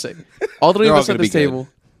right, let's say all three They're of all us at gonna this be good. table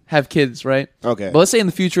have kids, right? Okay. But let's say in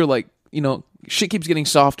the future, like shit keeps getting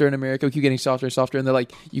softer in America. We keep getting softer and softer, and they're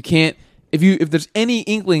like, you can't if there's any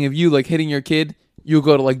inkling of you like hitting your kid, you'll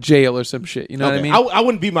go to like jail or some shit. You know what I Okay. mean? I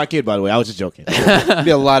wouldn't beat my kid, by the way. I was just joking. There'd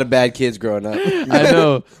be a lot of bad kids growing up. I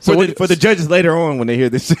know. So for the judges later on when they hear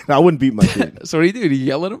this shit, I wouldn't beat my kid. So what do? Do you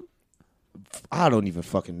yell at him? I don't even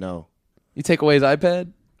fucking know. You take away his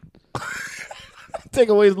iPad? Take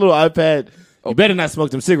away his little iPad. You better not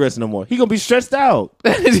smoke them cigarettes no more. He gonna be stressed out.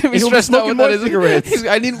 He's gonna be He's gonna be stressed out smoking with more that. Isn't he? cigarettes.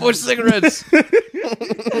 I need more cigarettes.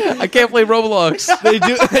 I can't play Roblox. They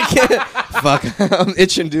do. I can't. Fuck. I'm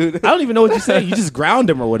itching, dude. I don't even know what you're saying. You just ground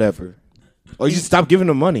him or whatever, or you just stop giving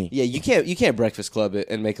him money. Yeah, you can't breakfast club it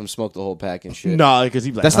and make him smoke the whole pack and shit. No, because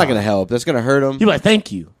he'd be like, That's not gonna help. That's gonna hurt him. He'd be like,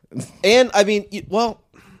 thank you. And I mean, well,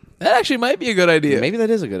 That actually might be a good idea. maybe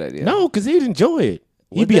that is a good idea. No, because he'd enjoy it.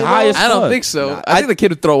 He'd Would be they, high though? as I don't fuck. think so. Nah, I think the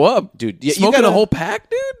kid would throw up, Dude, you Smoking gotta- a whole pack,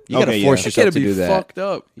 dude. You gotta Okay, force yeah. That kid yourself would to be do that. fucked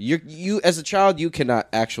up. You as a child, you cannot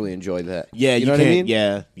actually enjoy that. Yeah, you know what can't. I mean.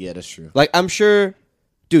 Yeah, that's true. Like I'm sure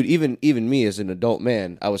dude, even me as an adult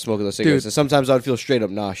man, I was smoking those cigarettes, Dude. and sometimes I would feel straight up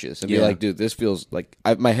nauseous and be Yeah. like, dude, this feels like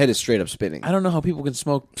my head is straight up spinning. I don't know how people can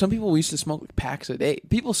smoke. Some people used to smoke like packs a day.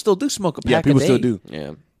 People still do smoke a pack Yeah, people a day. still do.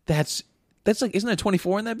 Yeah, That's like, isn't there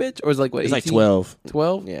 24 in that bitch? Or is it like what? It's like 18? 12.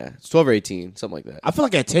 12? yeah, it's 12 or 18, something like that. I feel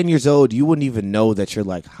like at 10 years old, you wouldn't even know that you're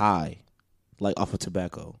like high, like off of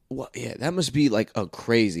tobacco. Well, yeah, that must be like a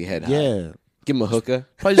crazy head high. Yeah. Give him a hookah.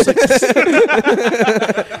 Probably just like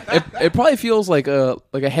it probably feels like a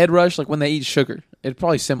head rush, like when they eat sugar. It's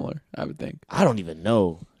probably similar, I would think. I don't even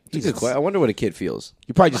know. It's a good question. I wonder what a kid feels.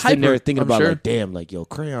 You're probably just sitting there Hyper, thinking I'm about sure. like, damn, like, yo,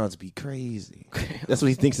 crayons be crazy. That's what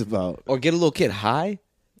he thinks about. Or get a little kid high.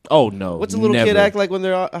 Oh, no. What's a little never. kid act like when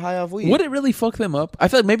they're high off weed? Would it really fuck them up? I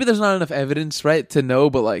feel like maybe there's not enough evidence, right, to know,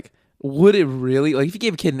 but like, would it really, like, if you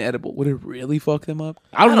gave a kid an edible, would it really fuck them up?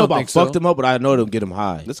 I don't know about think so. fuck them up, but I know it'll get them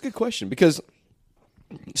high. That's a good question because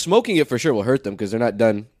smoking it for sure will hurt them because they're not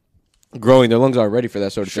done growing. Their lungs aren't ready for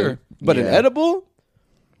that sort of Sure. thing. But an Yeah. edible,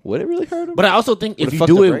 would it really hurt them? But I also think Would if it you fuck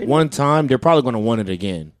do the it brain? one time, they're probably going to want it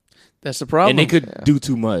again. That's the problem. And they could do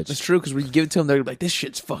too much. That's true, because when you give it to them, they're like, this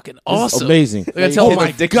shit's fucking It's awesome. amazing. They're gonna tell Oh all my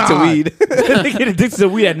the- addicted to weed. they get addicted to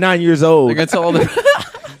weed at 9 years They're old. gonna tell all the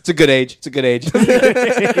It's a good age. It's a good age.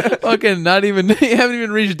 fucking not even, you haven't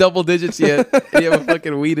even reached double digits yet. And you have a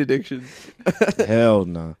fucking weed addiction. Hell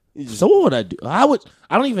no. So what would I do? I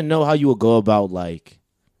don't even know how you would go about like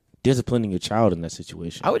disciplining your child in that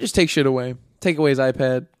situation. I would just take shit away. Take away his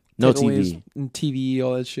iPad. No take away his TV. TV,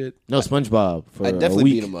 all that shit. No SpongeBob for I'd a definitely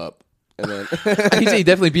week. beat him up. And then He'd say he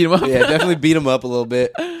definitely beat him up. yeah, definitely beat him up a little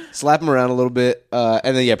bit, slap him around a little bit,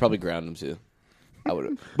 and then probably ground him too.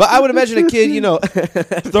 But I would imagine a kid,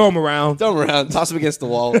 Throw him around. throw him around, toss him against the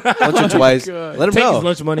wall once or twice, God. let him Take his know,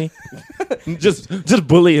 lunch money. just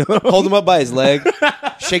bully him. hold him up by his leg,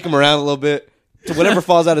 shake him around a little bit. To whatever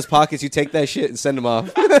falls out of his pockets, you take that shit and send him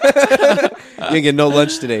off. You ain't get no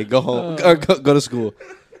lunch today. Go home or go to school.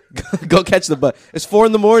 Go catch the bus. It's 4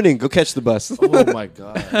 a.m. Go catch the bus. Oh my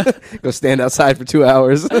god, Go stand outside for 2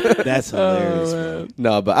 hours. that's hilarious, bro.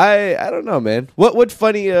 No, but I don't know, man. What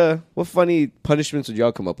funny punishments would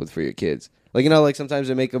y'all come up with for your kids? Like, like sometimes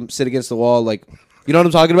they make them sit against the wall, like, you know what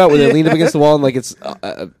I'm talking about, where they lean up against the wall and like it's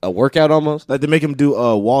a workout almost. Like they make him do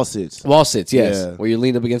wall sits. Wall sits, yes, Yeah. where you're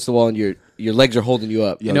leaned up against the wall and your legs are holding you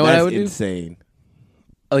up. Yo, know what I that's would do? insane.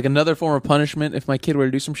 Like another form of punishment, if my kid were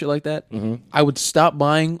to do some shit like that, I would stop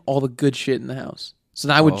buying all the good shit in the house. So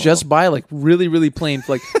then I would just buy like really, really plain,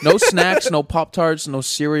 like no snacks, no Pop-Tarts, no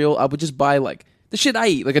cereal. I would just buy like the shit I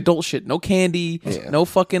eat, like adult shit. No candy, no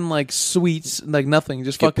fucking like sweets, like nothing.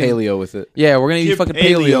 Just Get fucking paleo with it. Yeah, we're gonna eat Get fucking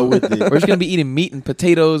paleo paleo. with it. We're just gonna be eating meat and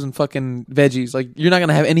potatoes and fucking veggies. Like you're not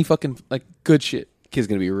gonna have any fucking like good shit. Kid's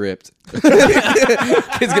gonna be ripped.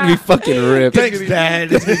 Kid's gonna be fucking ripped. Thanks, Dad.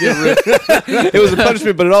 It was a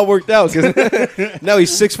punishment, but it all worked out because now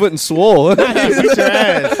he's 6 foot and swole. Beat your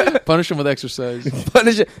ass. Punish them with exercise.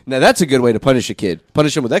 Punish it. Now that's a good way to punish a kid.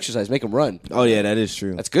 Punish him with exercise. Make him run. Oh yeah, that is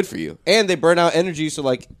true. That's good for you. And they burn out energy, so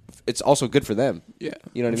like it's also good for them. Yeah.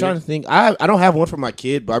 You know I'm what I trying mean? to think. I don't have one for my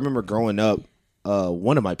kid, but I remember growing up.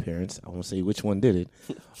 One of my parents, I won't say which one did it.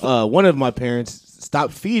 One of my parents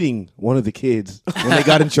stopped feeding one of the kids when they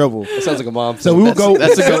got in trouble. That sounds like a mom. So we would go.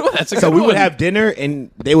 That's a good one. That's a So good we would one. have dinner, and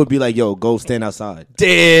they would be like, "Yo, go stand outside." damn.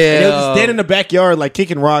 And they would just stand in the backyard, like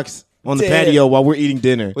kicking rocks on the Damn. patio while we're eating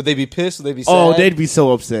dinner. Would they be pissed? Would they be sad? Oh, they'd be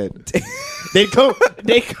so upset. They come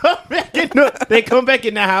back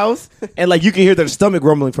in the house, and like you can hear their stomach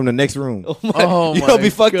rumbling from the next room. Oh, you know, my be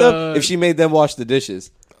fucked God. up if she made them wash the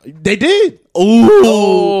dishes. They did.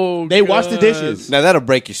 Oh, They washed the God. dishes. Now that'll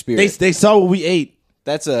break your spirit. They saw what we ate.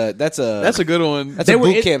 That's a That's a good one. That's a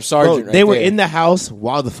boot camp sergeant. Bro, they right were there. in the house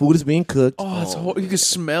while the food is being cooked. Oh, that's you can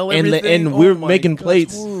smell and everything. and we're Oh my making God.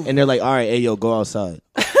 plates, Ooh. and they're like, "All right, hey yo, go outside,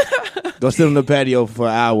 go sit on the patio for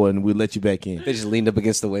an hour, and we'll let you back in." They just leaned up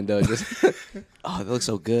against the window. And just oh, they look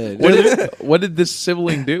so good. What did this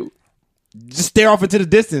sibling do? Just stare off into the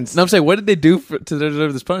distance. No, I'm saying, what did they do to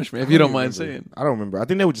deserve this punishment? If you don't mind saying. I don't remember. I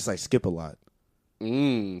think they would just like skip a lot. To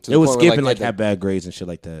They the would point skip where, and like they have bad grades and shit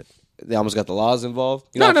like that. they almost got the laws involved.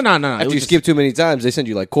 You No. know, It After was you just- skip too many times, they send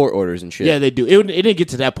you like court orders and shit. Yeah, they do. It didn't get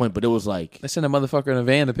to that point, but it was like They send a motherfucker in a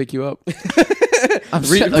van to pick you up. I'm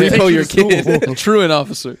repo your kid. A truant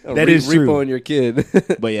officer. That is true. repoing your kid.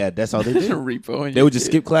 But yeah, that's all they did. Repo. They would just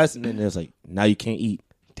skip class, and then it was like, now you can't eat.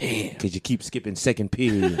 Damn, because you keep skipping second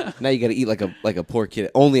period. Now you got to eat like a poor kid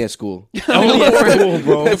only at school. Only at school,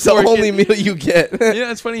 bro. That's the only meal you get. Yeah,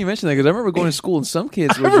 it's funny you mentioned that because I remember going to school and some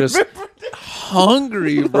kids were just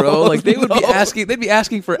hungry, bro. Like they would be asking. They'd be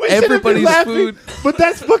asking for everybody's food. But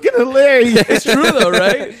that's fucking hilarious. It's true though,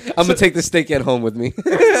 right? I'm gonna take the steak at home with me.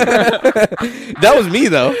 That was me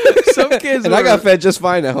though. Some kids And I got fed just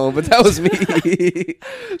fine at home, but that was me.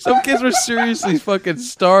 Some kids were seriously fucking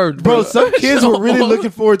starved, Bro, some kids were really looking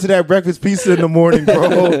forward to that breakfast pizza in the morning,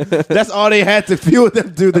 bro. That's all they had to fuel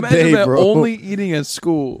them through the Imagine day, that bro. only eating at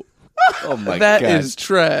school. Oh my That god. is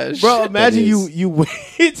trash. Bro, imagine is. you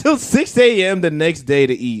wait till 6 a.m. the next day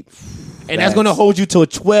to eat. And that's Facts. going to hold you till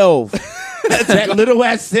 12. That little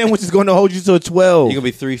ass sandwich is going to hold you till 12. You're gonna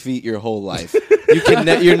be 3 feet your whole life. You're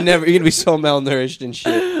gonna be so malnourished and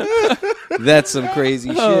shit. That's some crazy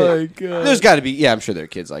shit. Oh my god. There's got to be. Yeah, I'm sure there are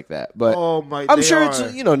kids like that, but Oh my- I'm they sure are.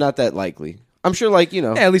 it's not that likely. I'm sure, like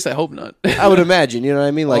Yeah, at least I hope not. I would imagine. You know what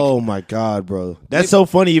I mean? Like Oh my God, bro. That's so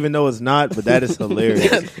funny even though it's not, but that is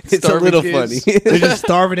hilarious. it's a starving little kids. funny. They're just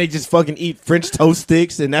starving. They just fucking eat French toast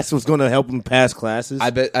sticks, and that's what's going to help them pass classes. I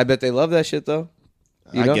bet they love that shit though.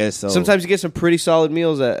 You I know? guess so. Sometimes you get some pretty solid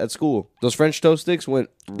meals at school. Those French toast sticks went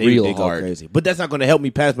real they go hard. crazy. But that's not going to help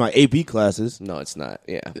me pass my AP classes. No, it's not.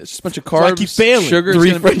 Yeah. It's just a bunch of So I carbs, keep failing. sugar,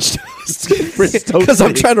 3 French toasts. Because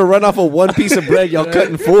I'm trying to run off of one piece of bread. Y'all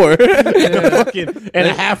cutting 4. And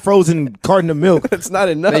a half frozen carton of milk. That's not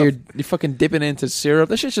enough. That you're fucking dipping into syrup.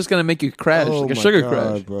 That shit's just gonna make you crash, Oh like a my sugar God,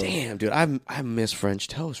 crash. bro. Damn, dude, I miss French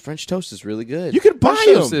toast. French toast is really good. You can buy French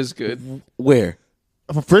toast them. is good. Where?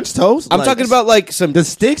 For French toast? I'm Like, talking about like some the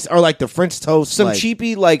sticks are like the French toast. some like,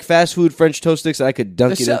 cheapy like fast food French toast sticks that I could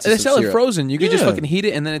dunk They it sell, into they some sell it syrup. frozen. You can just Yeah. fucking heat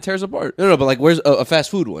it and then it tears apart. No, but like, where's a fast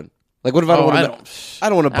food one? Like, what if I don't Oh, want I to? don't- I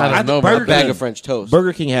don't want to buy I don't know a about bag that. of French toast.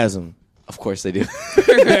 Burger King has them. Of course they do.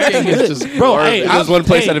 It's just Bro, garbage. hey, There's one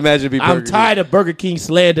place I'd imagine it'd be I'm Burger King. tired of Burger King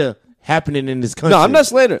slander happening in this country. No, I'm not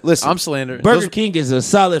slandering. Listen, I'm slandering. Burger King is a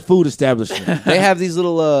solid food establishment. they have these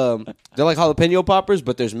little. They're like jalapeno poppers,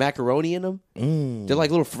 but there's macaroni in them. They're like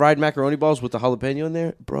little fried macaroni balls with the jalapeno in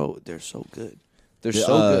there, bro. They're so good. They're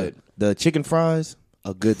so good. The chicken fries,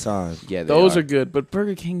 a good time. Yeah, they Those are good, but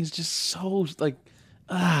Burger King is just so like,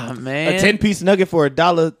 man. A 10-piece nugget for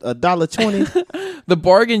 $1.20. The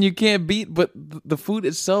bargain you can't beat, but the food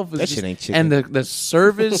itself is That just, shit ain't chicken. and the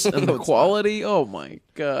service and the quality. Oh my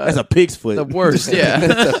god, That's a pig's foot. the worst. Yeah.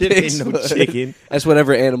 That shit ain't Pig's no foot. chicken. That's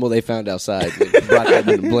whatever animal they found outside. They brought that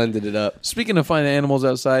in and blended it up. Speaking of finding animals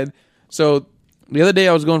outside, so the other day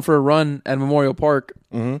I was going for a run at Memorial Park,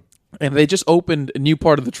 and they just opened a new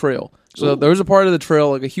part of the trail. So there was a part of the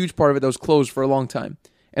trail, like a huge part of it, that was closed for a long time,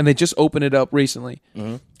 and they just opened it up recently.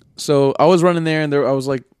 So I was running there, and I was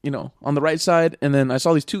like, on the right side, and then I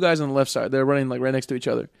saw these two guys on the left side. They're running like right next to each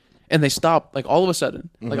other, and they stopped like all of a sudden.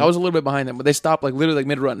 Like I was a little bit behind them, but they stopped like literally like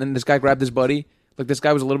mid run. And this guy grabbed his buddy. Like this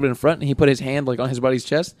guy was a little bit in front, and he put his hand like on his buddy's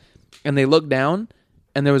chest, and they looked down,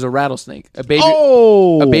 and there was a rattlesnake, a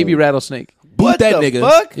baby rattlesnake. Beat that nigga.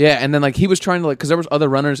 Fuck? Yeah, and then like he was trying to like because there was other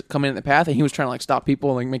runners coming in the path, and he was trying to like stop people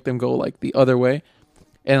and like make them go like the other way.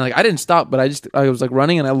 And like I didn't stop, but I was like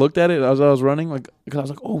running, and I looked at it as I was running, like because I was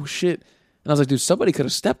like, oh shit, and I was like, dude, somebody could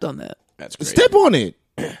have stepped on that. That's crazy. Step on it.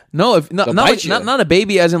 No, if not They'll not, bite like, you. not a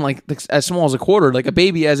baby as in like as small as a quarter, like a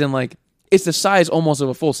baby as in like it's the size almost of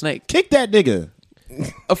a full snake. Kick that nigga.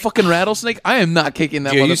 A fucking rattlesnake? I am not kicking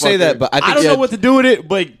that. Yeah, you say motherfucker. that, but I think I don't know what to do with it,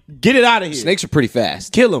 but get it out of here. snakes are pretty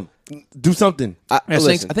fast. Kill him. Do something. Yeah,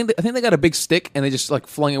 snakes. Listen. I think they got a big stick and they just like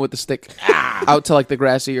flung it with the stick out to like the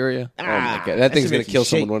grassy area. Oh my god, that thing's shit gonna makes you kill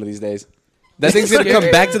shake. someone one of these days. That thing's gonna come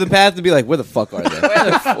back to the path and be like, "Where the fuck are they?"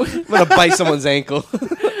 I'm gonna bite someone's ankle.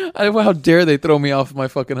 How dare they throw me off my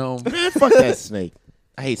fucking home? Man, fuck that snake.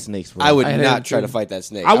 I hate snakes, bro. I would I hate not it try too. to fight that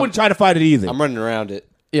snake. I wouldn't try to fight it either. I'm running around it.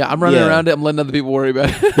 Yeah, I'm running Yeah. around it. I'm letting other people worry about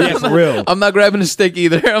it. Yeah, for real. I'm not grabbing a stick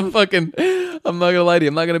either. I'm not gonna lie to you.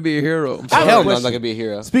 I'm not gonna be a hero. I'm sorry. have a Hell no, I'm question. not gonna be a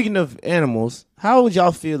hero. Speaking of animals, how would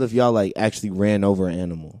y'all feel if y'all like actually ran over an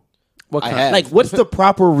animal? What I kind? have. Like, what's the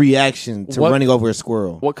proper reaction to What- running over a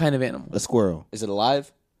squirrel? What kind of animal? A squirrel. Is it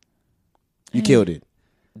alive? You killed it.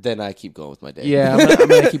 Then I keep going with my day. Yeah, I'm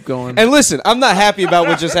gonna keep going. And listen, I'm not happy about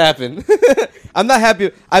what just happened. I'm not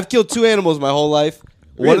happy. I've killed 2 animals my whole life.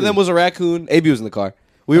 One of Really? them was a raccoon. AB was in the car.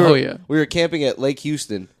 We were camping at Lake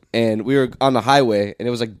Houston, and we were on the highway, and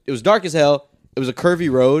it was dark as hell. It was a curvy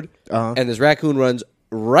road, and this raccoon runs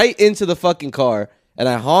right into the fucking car, and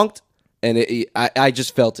I honked, and I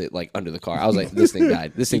just felt it like under the car. I was like, this thing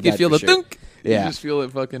died. This thing you can died feel for the sure. thunk. Yeah. You just feel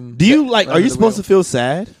it fucking. Do you like? right Are you under the supposed to wheel. feel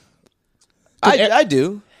sad? I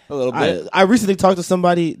do a little bit. I recently talked to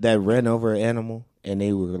somebody that ran over an animal, and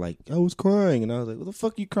they were like, "I was crying," and I was like, "What the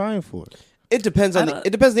fuck are you crying for?" It depends on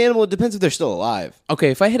it depends on the animal. It depends if they're still alive.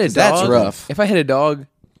 Okay, if I hit a dog, That's rough. If I hit a dog,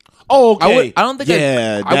 Oh, okay. I don't think.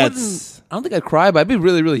 Yeah, I that's. wouldn't. don't think I'd cry, but I'd be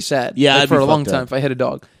really, really sad. Yeah, like, I'd for be a long fucked time up. if I hit a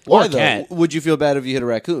dog. Why Or a though? cat. Would you feel bad if you hit a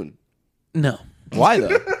raccoon? No, Why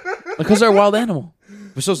though? because they're a wild animal.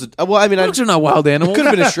 We're supposed to. Well, I mean, I Dogs are not wild animals. could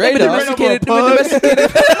have been a stray They've been dog. domesticated. They've been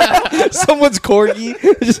domesticated. Someone's corgi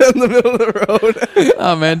just in the middle of the road.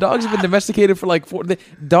 Oh man, dogs have been domesticated for like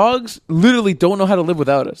dogs literally don't know how to live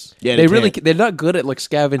without us. Yeah, they they really can't. they're not good at like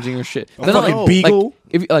scavenging or shit. They're not fucking like beagle. Like,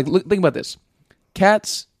 if like look, think about this,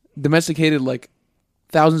 cats domesticated like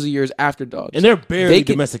thousands of years after dogs, And they're barely They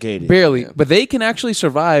can- domesticated. barely, but they can actually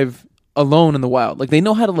survive alone in the wild. Like they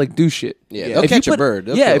know how to like do shit. Yeah, Yeah. they'll If you catch a put- bird.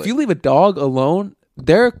 They'll yeah, kill if you it. leave a dog alone,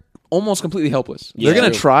 they're almost completely helpless. Yeah. They're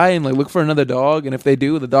gonna True. try and like look for another dog, and if they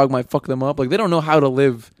do, the dog might fuck them up. Like they don't know how to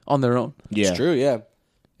live on their own. Yeah. It's true. Yeah,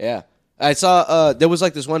 yeah. I saw there was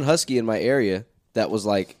like this one husky in my area that was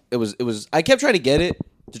like it was. I kept trying to get it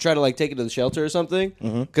to try to like take it to the shelter or something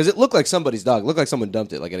because it looked like somebody's dog. It looked like someone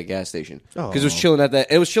dumped it like at a gas station because it was chilling at that.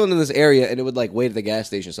 It was chilling in this area and it would like wait at the gas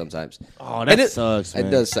station sometimes. Oh, And that it sucks, man. It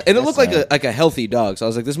does, suck. And it That's looked sad. like a healthy dog. So I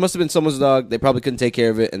was like, this must have been someone's dog. They probably couldn't take care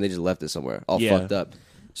of it and they just left it somewhere, all Yeah. fucked up.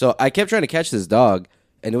 So I kept trying to catch this dog,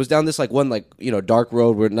 and it was down this like one like dark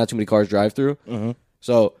road where not too many cars drive through.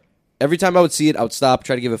 So every time I would see it, I would stop,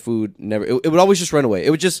 try to give it food. Never, it would always just run away. It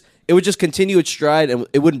would just continue its stride, and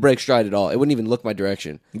it wouldn't break stride at all. It wouldn't even look my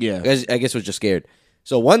direction. Yeah. I guess it was just scared.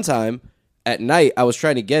 So one time at night, I was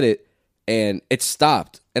trying to get it, and it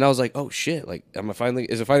stopped, and I was like, "Oh shit! Like,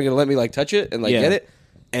 is it finally gonna let me like touch it and like Yeah. get it?"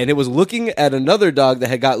 And it was looking at another dog that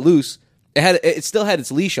had got loose. It still had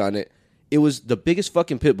its leash on it. It was the biggest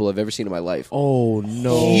fucking pit bull I've ever seen in my life. Oh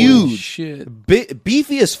no. Huge. Shit.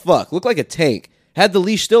 Beefy as fuck. Looked like a tank. Had the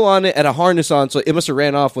leash still on it, had a harness on, so it must have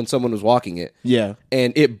ran off when someone was walking it. Yeah.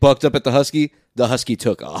 And it bucked up at the husky. The husky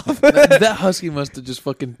took off. That husky must have just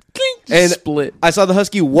fucking clink, just And split. I saw the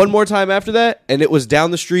husky one more time after that, and it was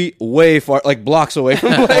down the street, way far, like blocks away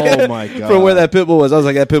from Oh, my God. from where that pit bull was. I was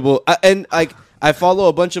like, that pit bull, I follow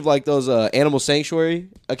a bunch of like those animal sanctuary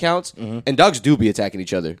accounts, and dogs do be attacking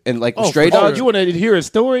each other, and like stray Oh, dogs, you want to hear a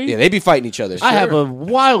story? yeah, they be fighting each other. I have a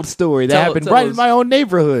wild story that Tell- happened tell right us. in my own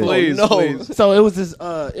neighborhood. Please, no. please. So it was this.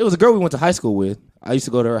 It was a girl we went to high school with. I used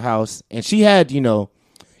to go to her house, and she had, you know,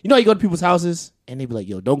 you go to people's houses, and they be like,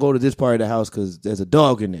 "Yo, don't go to this part of the house because there's a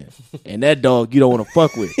dog in there, and that dog you don't want to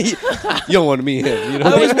fuck with You don't want to meet him. You I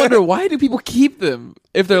know? always wonder why do people keep them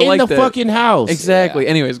if they're in like the that? fucking house." Exactly.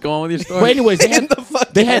 Anyways, go on with your story. But anyways, they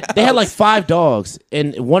had fucking like 5 dogs,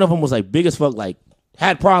 and one of them was like big as fuck, like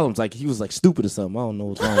had problems, like he was like stupid or something. I don't know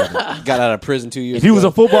what's wrong with him. Got out of prison 2 years If he was ago.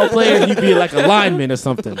 a football player, he'd be like a lineman or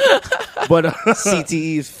something. But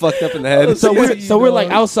CTE is fucked up in the head. so we're like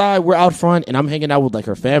outside, we're out front, and I'm hanging out with like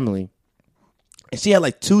her family. And she had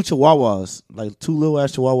like 2 chihuahuas, like 2 little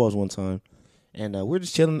ass chihuahuas one time. And we're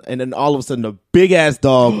just chilling, and then all of a sudden a big ass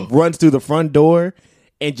dog runs through the front door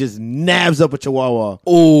and just nabs up a chihuahua.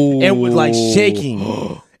 Oh, And was like shaking.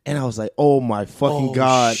 And I was like, oh my fucking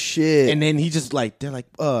God. shit. And then he just like, they're like,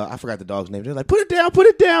 I forgot the dog's name. They're like, put it down, put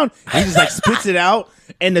it down. He just like spits it out.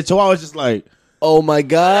 And the chihuahua's just like my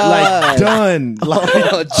god, like done.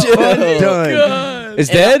 Like chill. done. It's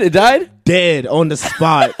dead. It died. Dead on the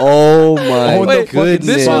spot. Oh my On the Wait, fucking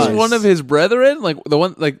this was spot. one of his brethren, like the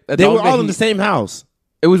one, like a They dog were that all in he- the same house.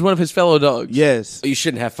 It was one of his fellow dogs. Yes. You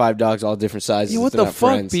shouldn't have 5 dogs all different sizes. Yeah, if what they're the not fuck,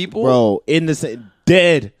 friends. people? Bro, in the same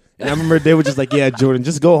dead. And I remember they were just like, yeah, Jordan,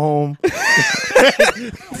 just go home.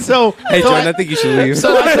 so Hey, so Jordan, I- I think you should leave.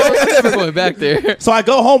 So I'm never going back there. so I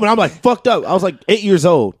go home and I'm like fucked up. I was like 8 years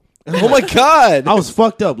old. oh my god. I was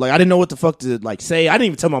fucked up. Like I didn't know what the fuck to like say. I didn't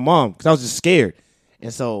even tell my mom because I was just scared.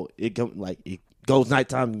 And so it goes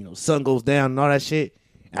nighttime. You know, sun goes down and all that shit.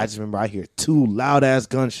 And I just remember I hear 2 loud ass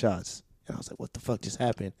gunshots, and I was like, "What the fuck just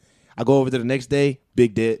happened?" I go over there the next day. The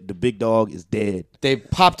big dog is dead. They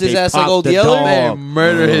popped his They ass like popped old the Yeller. dog. They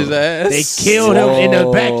murder his ass. They killed him in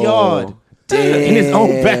the backyard, in his own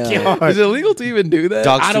Is backyard. it illegal to even do that?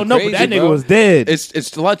 Dogs I don't too know, crazy, but that nigga bro. was dead.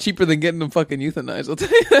 It's a lot cheaper than getting them fucking euthanized. I'll tell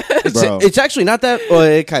you that. Bro. It's actually not that. Well,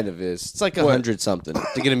 it kind of is. It's like 100 something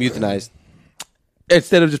to get him euthanized.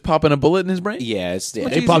 Instead of just popping a bullet in his brain. Yeah, it's yeah.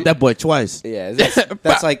 They popped that boy twice. Yeah,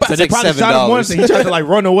 that's like So they probably shot him once, and he tried to like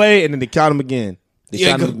run away, and then they shot him again. They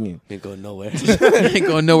shot him again. Ain't going nowhere. Ain't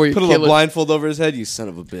going nowhere. You Put a kill little it. blindfold over his head, you son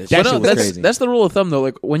of a bitch. That But shit no, was that's crazy. that's the rule of thumb though.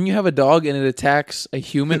 Like when you have a dog and it attacks a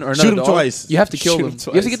human or another Shoot him dog, twice. you have to kill Shoot them. him You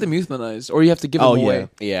have twice. to get them euthanized, or you have to give Oh, them yeah. away.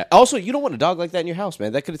 Yeah. Also, you don't want a dog like that in your house,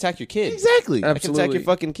 man. That could attack your kid. Exactly. That can attack your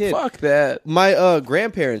fucking kid. Fuck that. My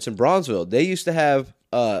grandparents in Bronzeville, they used to have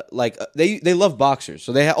they love boxers,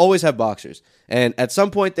 so they always have boxers. And at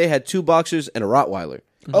some point, they had 2 boxers and a Rottweiler.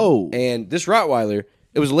 Oh, And this Rottweiler,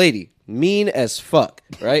 it was a lady, mean as fuck,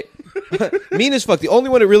 right? Mean as fuck. The only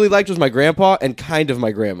one it really liked was my grandpa and kind of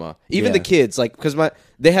my grandma. Even Yeah. the kids, like, because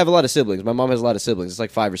they have a lot of siblings. My mom has a lot of siblings. It's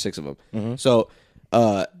like 5 or 6 of them. Mm-hmm. So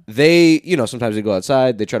they, sometimes they go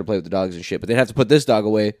outside. They try to play with the dogs and shit, but they'd have to put this dog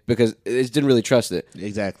away because it didn't really trust it.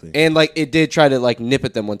 Exactly. And like it did try to like nip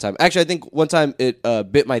at them one time. Actually, I think one time it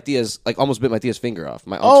almost bit my Tia's finger off.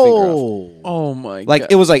 My aunt's finger off. Oh my Like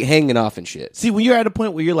god. it was like hanging off and shit. See, when you're at a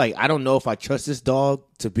point where you're like, I don't know if I trust this dog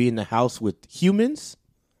to be in the house with humans,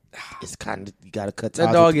 it's kind of, you gotta cut ties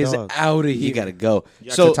that dog with is the dog. out of here. You gotta go. You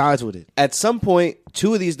gotta So cut ties with it. at some point,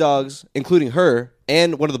 2 of these dogs, including her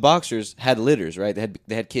and one of the boxers, had litters. Right?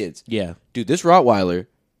 They had kids. Yeah. Dude, this Rottweiler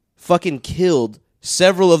fucking killed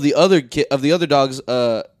several of the other dogs'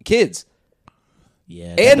 kids, Yeah.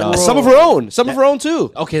 and that dog- some of her own. Some of her own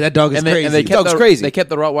too. Okay, that dog is and they, crazy. and they kept Dog's the, crazy. They kept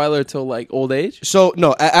the Rottweiler till like old age. So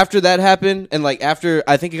no, after that happened, and like after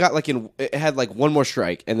I think it had like one more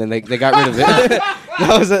strike, and then they got rid of it.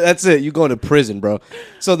 That's it. You going to prison, bro.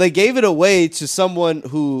 So they gave it away to someone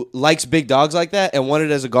who likes big dogs like that and wanted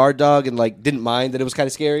it as a guard dog and like didn't mind that it was kind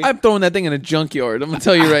of scary. I'm throwing that thing in a junkyard. I'm gonna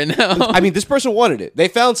tell you right now. I mean, this person wanted it. They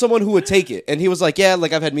found someone who would take it, and he was like, "Yeah,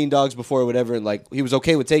 like I've had mean dogs before, or whatever," and like he was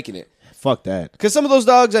okay with taking it. Fuck that. Because some of those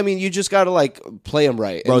dogs, I mean, you just gotta like play them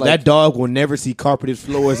right, Bro, and, like, that dog will never see carpeted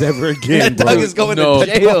floors ever again, that bro. dog is going No,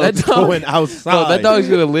 to jail. that dog- going outside. Bro, that dog's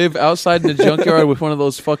gonna live outside in the junkyard with one of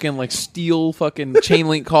those fucking like steel fucking chain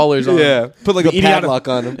link collars on. Yeah, put like Be a eating out of- padlock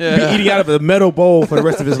on him. Yeah. Be eating out of a metal bowl for the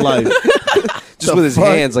rest of his life. Just The with his fuck?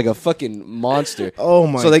 hands like a fucking monster. Oh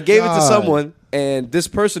my So they gave it to God. someone, and this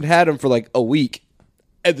person had him for like a week,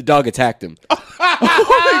 and the dog attacked him.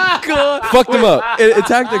 God. Fucked him up. It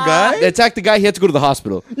attacked a guy. It attacked the guy. He had to go to the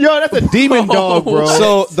hospital. Yo, that's a demon dog, bro.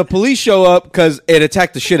 So the police show up because it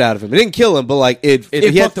attacked the shit out of him. It didn't kill him, but like It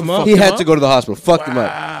he fucked him up? He Fucked had him to up? go to the hospital. Fucked him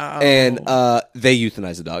up, and they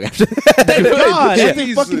euthanized the dog after that. Thank God, Yeah. as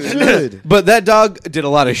they fucking should. But that dog did a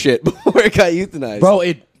lot of shit before it got euthanized. Bro,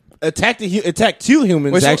 it attacked attacked 2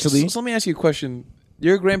 humans, Wait, actually. So let me ask you a question.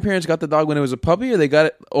 Your grandparents got the dog when it was a puppy, or they got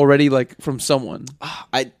it already like from someone?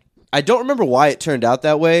 I don't remember why it turned out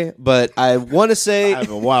that way, but I want to say I have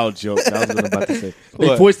a wild joke that I was about to say. They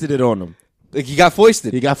What? foisted it on him. like, he got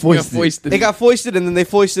foisted. He got You got foisted. foisted. They got foisted, and then they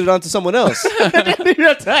foisted it onto someone else. He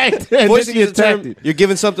attacked. And Foisting then he is a term, attacked it. you're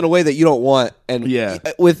giving something away that you don't want, and Yeah.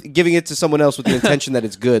 with giving it to someone else with the intention that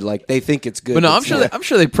it's good, like they think it's good. But no, I'm It's sure. not. I'm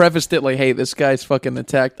sure they prefaced it like, "Hey, this guy's fucking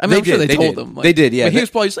attacked." I mean, They I'm sure did, they they told did. him. Like, They did, yeah. But he That- was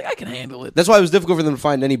probably just like, "I can handle it." That's why it was difficult for them to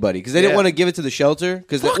find anybody because they didn't Yeah. want to give it to the shelter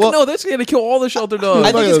because Fuck no, that's gonna kill all the shelter dogs.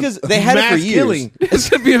 I think it's because they had it for Mass years. killing. it's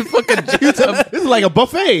gonna be a fucking This is like a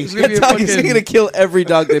buffet. it's gonna be a That dog is fucking, gonna kill every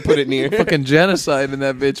dog they put it near, fucking genocide in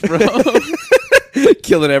that bitch, bro.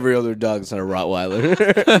 killing every other dog that's not a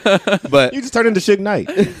Rottweiler. But You just turned into Suge Knight.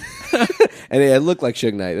 and it looked like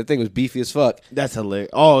Suge Knight. That thing was beefy as fuck. That's hilarious.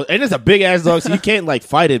 Oh, and it's a big ass dog, so you can't like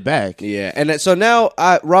fight it back. Yeah, and so now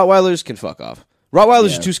Rottweilers can fuck off.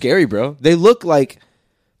 Rottweilers Yeah. are too scary, bro. They look like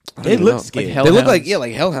They don't look know. scary. Like hell- they look like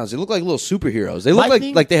Hellhounds. hellhounds. They look like little superheroes. They look My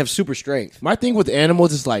thing- like they have super strength. My thing with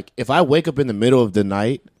animals is like if I wake up in the middle of the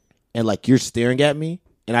night and like you're staring at me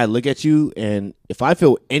and I look at you and if I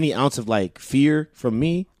feel any ounce of like fear from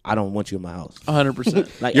me, I don't want you in my house.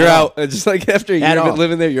 100%. Like You're at out. all. Just like after a year At of all. it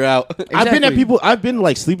living there, you're out. I've been at Exactly. people. I've been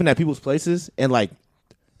like sleeping at people's places and like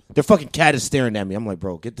their fucking cat is staring at me. I'm like,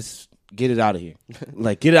 bro, get it out of here.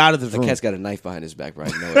 Like get it out of the The room. cat's got a knife behind his back, bro. I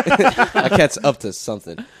know it. That cat's up to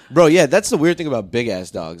something. Bro, yeah, that's the weird thing about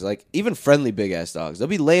big-ass dogs. Like, even friendly big-ass dogs. They'll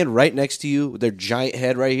be laying right next to you with their giant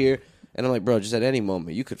head right here. And I'm like, bro, just at any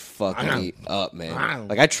moment, you could fuck me up, man.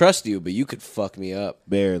 Like, I trust you, but you could fuck me up.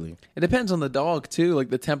 Barely. It depends on the dog too, like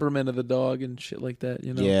the temperament of the dog and shit like that.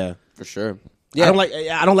 You know. Yeah. For sure. I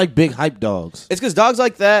don't like big hype dogs. It's because dogs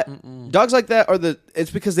like that are it's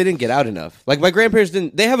because they didn't get out enough. Like my grandparents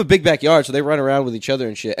didn't, they have a big backyard, so they run around with each other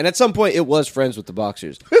and shit. And at some point, it was friends with the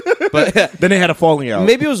boxers. But Then they had a falling out.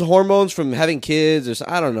 maybe it was hormones from having kids or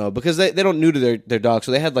I don't know, because they don't neuter their dog,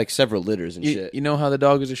 so they had like several litters and shit. You know how the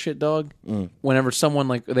dog is a shit dog? Whenever someone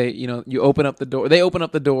like you open up the door, they open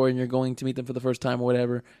up the door and you're going to meet them for the first time or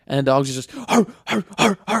whatever, and the dog's just "Arr, arr,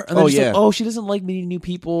 arr, arr," and they're Oh, just like, yeah. oh, she doesn't like meeting new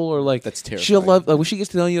people, or like That's terrifying. she'll love when she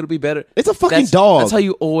gets to know you, it'll be better. It's a fucking That's- dog. That's how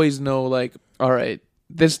you always know, like, all right,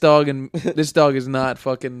 this dog is not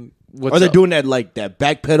fucking. What's Or they're up? doing that like that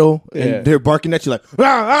back pedal and Yeah. they're barking at you like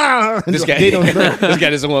ah, This guy, They don't know. this guy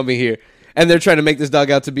doesn't want me here. And they're trying to make this dog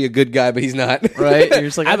out to be a good guy, but he's not. right. You're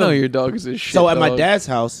just like, I I know don't- your dog is a shit. So at my dog. dad's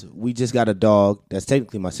house, we just got a dog that's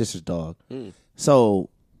technically my sister's dog. So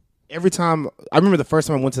every time I remember the first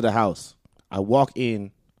time I went to the house, I walk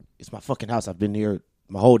in, it's my fucking house. I've been here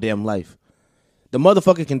my whole damn life. The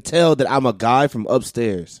motherfucker can tell that I'm a guy from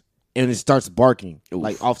upstairs. and it starts barking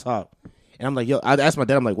like off top. And I'm like, yo, I asked my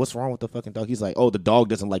dad, I'm like, what's wrong with the fucking dog? He's like, oh, the dog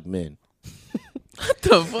doesn't like men. What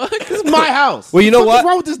the fuck? It's my house. Well, you know What's what?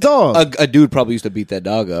 wrong with this dog? A dude probably used to beat that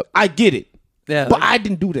dog up. I get it. Yeah, But I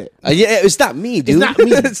didn't do that. Yeah, it's not me, dude. not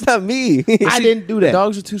me. It's not me. I didn't do that.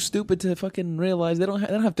 dogs are too stupid to fucking realize they don't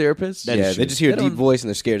have therapists. That Yeah, is they true. just hear a They deep don't- voice and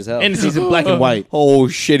they're scared as hell. And it's in black and white. Oh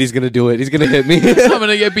shit, he's gonna do it. He's gonna hit me. I'm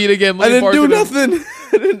gonna get beat again. I didn't do nothing.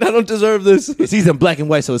 I don't deserve this. It sees in black and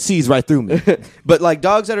white, so it sees right through me. But like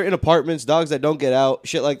dogs that are in apartments, dogs that don't get out,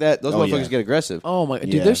 shit like that, those Oh, motherfuckers yeah. get aggressive. Oh my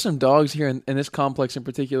dude, Yeah. there's some dogs here in this complex in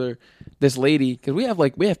particular. This lady, because we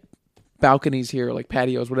have balconies here, like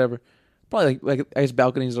patios, whatever. Probably like I guess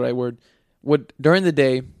balcony is the right word. Would during the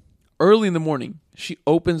day, early in the morning, she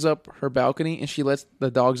opens up her balcony and she lets the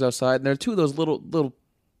dogs outside. And there are two of those little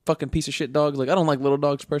fucking piece of shit dogs. Like I don't like little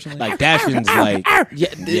dogs personally. Like Dashins, like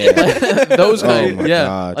yeah, those kind. my yeah,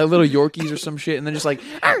 God. like little Yorkies or some shit. And they're just like,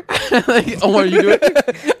 like Omar, you do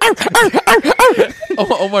it.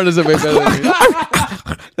 Omar does it way better than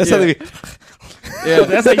you. That's Yeah. how they. Yeah,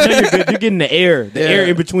 that's how you know you're good. You're getting the air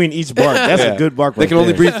in between each bark. That's Yeah. a good bark. They right can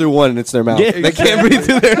only there. breathe through one, and it's their mouth. Yeah, They can't breathe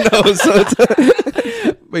through their nose. So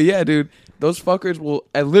it's but yeah, dude, those fuckers will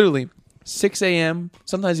at literally 6 a.m.,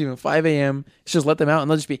 sometimes even 5 a.m. Just let them out and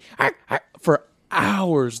they'll just be for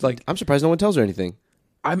hours. Like I'm surprised no one tells her anything.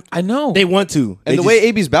 I know They want to. And They the just- way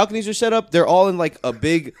AB's balconies are set up, they're all in like a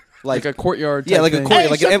big, like a courtyard. yeah, type like a thing. courtyard, Hey,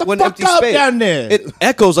 like shut an, the one fuck empty up space. down there. It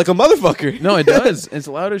echoes like a motherfucker. No, it does. It's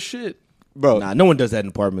loud as shit. Bro. Nah, no one does that in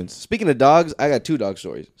apartments. Speaking of dogs, I got two dog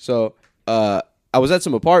stories. So, I was at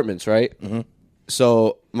some apartments, right? Mm-hmm.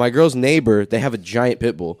 So my girl's neighbor, they have a giant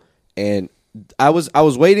pit bull, and I was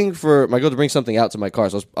waiting for my girl to bring something out to my car.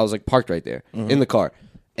 So I was like parked right there in the car,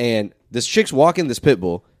 and this chick's walking this pit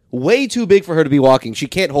bull, way too big for her to be walking. She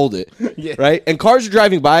can't hold it, right? And cars are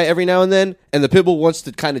driving by every now and then, and the pit bull wants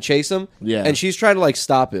to kind of chase him, Yeah. and she's trying to like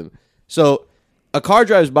stop him. So a car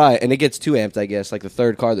drives by, and it gets too amped, I guess, like the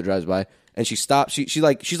third car that drives by. And she stops. She's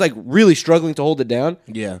like really struggling to hold it down.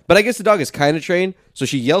 Yeah. But I guess the dog is kind of trained, so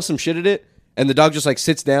she yells some shit at it, and the dog just like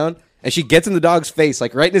sits down, and she gets in the dog's face,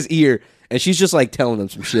 like right in his ear, and she's just like telling him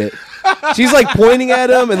some shit. She's like pointing at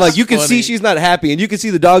him, and like you can see funny. she's not happy, and you can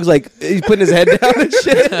see the dog's like he's putting his head down and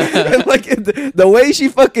shit. And like the way she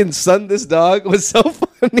fucking sunned this dog was so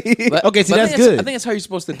funny. But- Okay, see, but I that's think good. I think that's how you're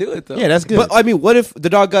supposed to do it, though. Yeah, that's good. But I mean, what if the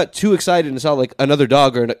dog got too excited and saw like another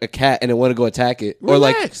dog or a cat and it wanted to go attack it, or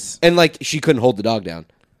Relax. like she couldn't hold the dog down?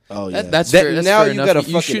 oh yeah, That's That- fair. That's now fair you enough. got a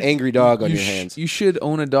fucking angry dog on you your hands. You should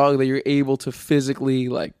own a dog that you're able to physically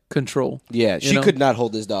like control. Yeah, You she know? could not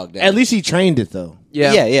hold this dog down. at least he trained it though,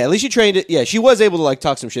 Yeah, yeah. At least she trained it. Yeah, she was able to like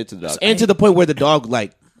talk some shit to the dog. and to the point where the dog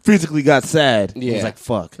like physically got sad. He Yeah. was like,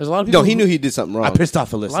 "Fuck." There's a lot of people. No, he who- knew he did something wrong. I pissed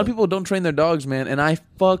off A Alyssa. lot of people don't train their dogs, man, and I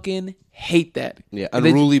fucking hate that. Yeah, And they-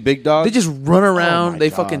 unruly big dog. They just run around. my They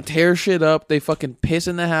God. fucking tear shit up. They fucking piss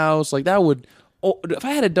in the house. Like that would. Oh, if I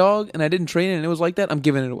had a dog and I didn't train it and it was like that, I'm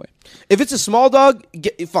giving it away. If it's a small dog,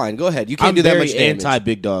 fine, go ahead. You can't I'm do that very much damage. anti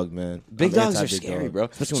big dog, man. Big I'm dogs are anti-big scary, dog. bro.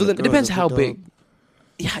 Especially So when then- the It depends girl's a how dog. big.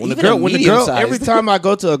 Yeah, When the even girl, a when the medium girl, size. every time I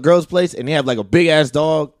go to a girl's place and they have like a big ass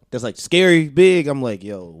dog that's like scary big, I'm like,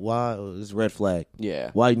 yo, why? This is a red flag. Yeah.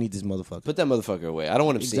 Why you need this motherfucker Put that motherfucker away. I don't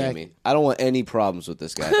want him seeing Exactly. me. I don't want any problems with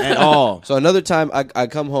this guy. at all? So another time, I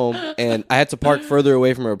come home and I had to park further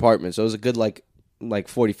away from her apartment. So it was a good like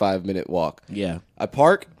 45-minute walk. Yeah. I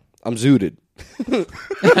park. I'm zooted.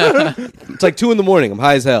 It's like 2 a.m. I'm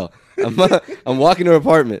high as hell. I'm walking to her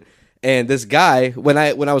apartment, and this guy, when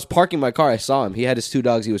I was parking my car, I saw him. He had his 2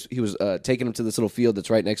 dogs. He was taking them to this little field that's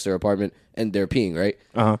right next to her apartment, and they're peeing right.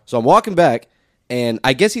 Uh-huh. So I'm walking back, and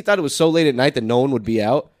I guess he thought it was so late at night that no one would be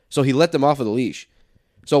out, so he let them off of the leash.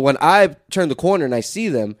 So when I turn the corner and I see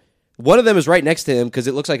them, one of them is right next to him because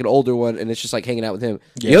it looks like an older one, and it's just like hanging out with him.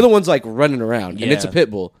 The Yeah. other one's like running around, and it's a Yeah. pit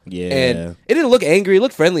bull. Yeah. And it didn't look angry. It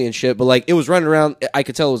looked friendly and shit, but like it was running around. I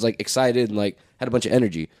could tell it was like excited and like had a bunch of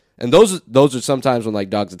energy. And those are sometimes when like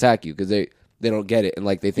dogs attack you because they don't get it and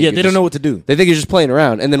like they think Yeah, you're they don't just- know what to do. They think you're just playing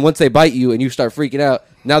around, and then once they bite you and you start freaking out,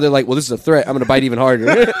 now they're like, "Well, this is a threat. I'm going to bite even harder."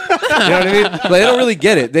 You know what I mean? But they don't really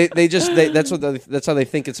get it. That's how they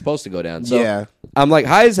think it's supposed to go down. So Yeah. I'm like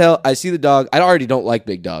high as hell. I see the dog. I already don't like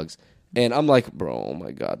big dogs. And I'm like, bro, oh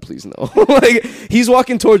my God, please no. Like, he's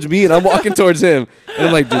walking towards me and I'm walking towards him. And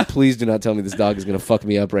I'm like, dude, please do not tell me this dog is going to fuck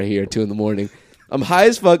me up right here at 2 a.m. I'm high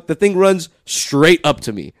as fuck. The thing runs straight up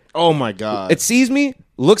to me. Oh my god. It sees me,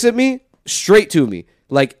 looks at me, straight to me.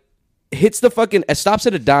 Like, hits the fucking, it stops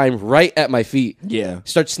at a dime right at my feet. Yeah.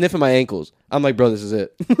 Starts sniffing my ankles. I'm like, bro, this is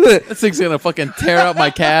it. This thing's gonna fucking tear up my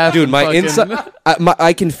calf. Dude, and my fucking- inside,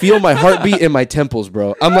 I can feel my heartbeat in my temples,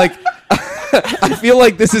 bro. I'm like, I feel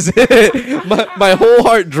like this is it. My whole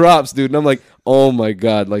heart drops, dude. And I'm like, oh my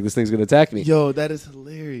God, like this thing's going to attack me. Yo, that is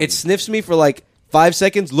hilarious. It sniffs me for like 5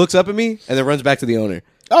 seconds, looks up at me, and then runs back to the owner.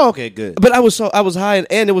 Oh, okay, good. But I was high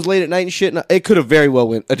and it was late at night and shit. And it could have very well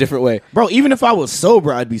went a different way. Bro, even if I was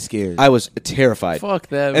sober, I'd be scared. I was terrified. Fuck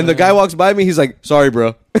that. And the man. guy walks by me. He's like, "Sorry,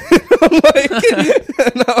 bro." I'm like,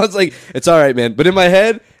 and I was like, "It's all right, man." But in my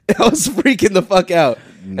head, I was freaking the fuck out.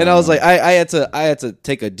 And I was like, I had to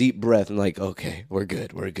take a deep breath and like, okay, we're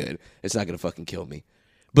good. It's not gonna fucking kill me.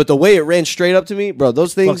 But the way it ran straight up to me, bro,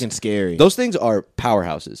 those things fucking scary. Those things are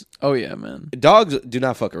powerhouses. Oh yeah, man. Dogs do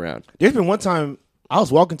not fuck around. There's been one time I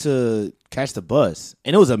was walking to catch the bus,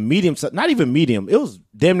 and it was a medium, not even medium. It was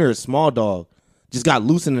damn near a small dog. Just got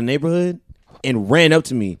loose in the neighborhood and ran up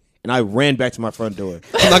to me, and I ran back to my front door.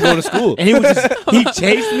 I'm not going to school. And he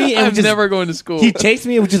chased me, and I'm was just, never going to school. He chased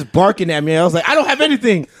me and was just barking at me. I was like, I don't have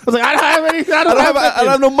anything. I was like, I don't have anything. I don't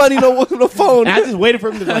have no money, no phone. And I just waited for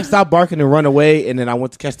him to like stop barking and run away, and then I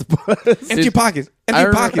went to catch the bus. Empty pockets.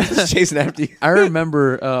 Empty pockets. Just chasing after you. I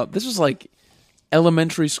remember this was like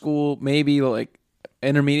elementary school, maybe like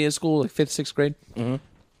intermediate school, like 5th, 6th grade. Mm-hmm.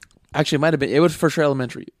 Actually, it might have been. It was for sure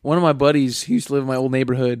elementary. One of my buddies who used to live in my old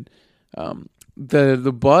neighborhood.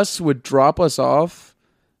 The bus would drop us off.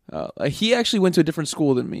 He actually went to a different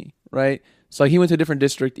school than me, right? So he went to a different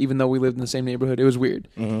district, even though we lived in the same neighborhood. It was weird.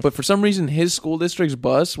 Mm-hmm. But for some reason, his school district's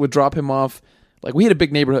bus would drop him off. Like, we had a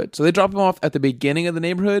big neighborhood. So they drop him off at the beginning of the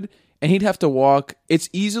neighborhood, and he'd have to walk. It's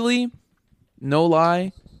easily, no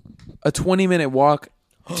lie, a 20-minute walk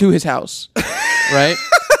to his house, right?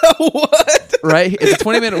 What? Right? It's a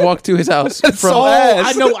 20-minute walk to his house.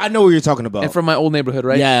 I know what you're talking about. And from my old neighborhood,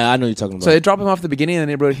 right? Yeah, I know what you're talking about. So they drop him off at the beginning of the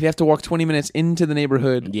neighborhood. He'd have to walk 20 minutes into the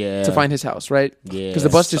neighborhood to find his house, right? Yeah. Because the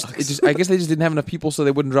bus I guess they just didn't have enough people, so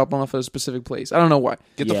they wouldn't drop him off at a specific place. I don't know why.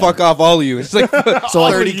 Get the fuck off, all of you. It's like So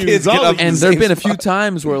like 30 kids get up. And there have been a few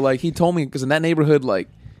times where like he told me, because in that neighborhood, like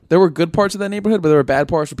there were good parts of that neighborhood, but there were bad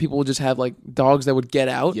parts where people would just have like dogs that would get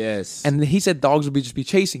out. Yes. And he said dogs would just be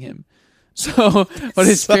chasing him. So what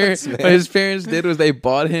his parents did was they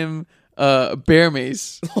bought him bear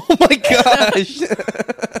mace. Oh my gosh.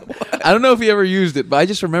 I don't know if he ever used it, but I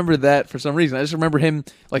just remember that for some reason. I just remember him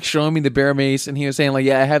like showing me the bear mace, and he was saying like,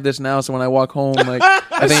 "Yeah, I have this now, so when I walk home, like,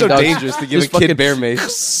 I think so dogs dangerous to give a kid bear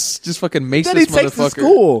mace. Just fucking mace Then this he takes to motherfucker."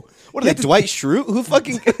 school. What are they, Dwight Schrute?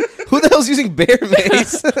 Who the hell's using bear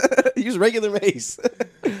mace? Use regular mace.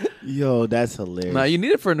 Yo, that's hilarious. Nah, you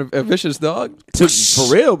need it for a vicious dog. For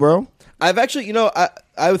real, bro. I've actually,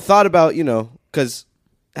 I've thought about, because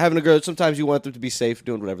having a girl, sometimes you want them to be safe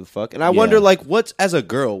doing whatever the fuck. And I wonder, like, as a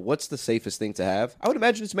girl, what's the safest thing to have? I would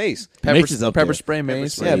imagine it's mace. Mace is up Pepper there. spray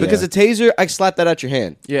mace. Yeah, because a taser, I slap that out your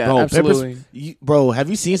hand. Yeah, Bro, absolutely. Bro, have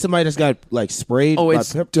you seen somebody that's got like sprayed? Oh, by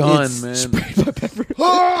it's pepper? done, It's man. sprayed by pepper.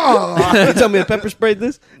 You tell me a pepper sprayed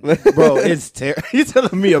this? Bro, it's terrible. You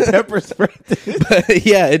telling me a pepper spray? But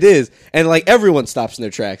yeah, it is. And like everyone stops in their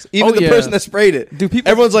tracks. Even Oh, the yeah. person that sprayed it. Do people-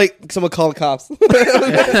 Everyone's like, someone call the cops.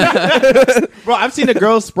 Bro, I've seen a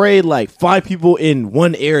girl spray like 5 people in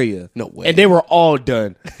one area. No way. And they were all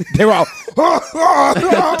done. They were all.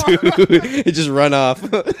 It just run off.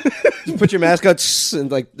 Just put your mask on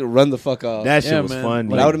and like run the fuck off. That shit Yeah, was man. fun.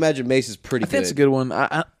 But I would imagine mace is pretty I think good. it's a good one.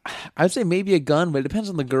 I'd say maybe a gun, but it depends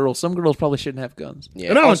on the girl. Some girls probably shouldn't have guns. Yeah.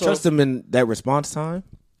 And I don't Also- trust them in that response time.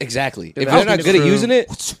 Exactly. If If they're not it's good at true. using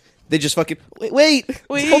it, they just fucking wait,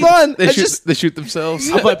 hold on. They I shoot. just They shoot themselves.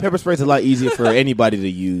 I feel like pepper spray is a lot easier for anybody to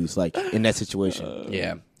use, like in that situation.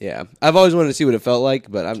 yeah. I've always wanted to see what it felt like,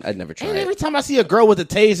 but I'd never try And every it. time I see a girl with a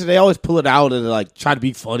taser, they always pull it out and like try to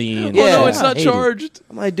be funny. And Well, Yeah. no, it's I not hate it. charged.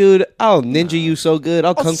 I'm like, dude, I'll ninja you so good.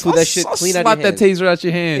 I'll kung fu that shit clean out Slap of your that hand. taser out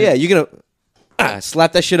your hand. Yeah, you're gonna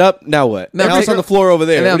slap that shit up. Now what? Now Now it's take- on the floor over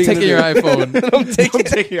there. And then I'm What are you taking your gonna do? iPhone. I'm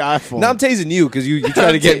taking your iPhone. Now I'm tasing you because you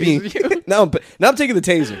try to get me. Now I'm taking the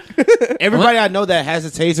taser. Everybody I know that has a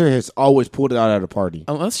taser has always pulled it out at a party.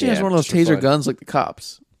 Unless she Yeah, has one of those it's just taser fun. guns like the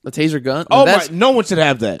cops. The taser gun. Oh that's, my! No one should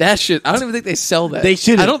have that. That shit. I don't even think they sell that. They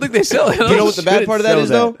shouldn't. I don't think they sell it. You know what the bad part of that sell is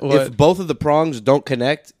though? that. What? If both of the prongs don't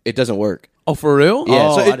connect, it doesn't work. Oh, for real? Yeah,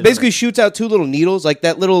 Oh, so I it didn't basically know. shoots out 2 little needles, like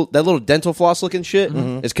that little dental floss looking shit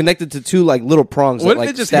is connected to 2 like little prongs What that if like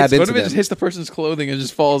it just stab hits? What into if it them. just hits the person's clothing and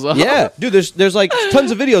just falls off? Yeah, dude, there's like tons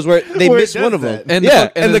of videos where they Where it miss does one of that. them, And yeah,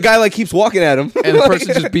 the- and and the the- guy like keeps walking at him, And the Like, person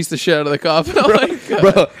just beats the shit out of the cop. Oh my God.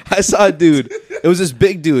 Bro, I saw a dude. It was this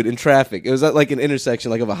big dude in traffic. It was at like an intersection,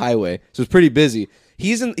 like of a highway. So it was pretty busy.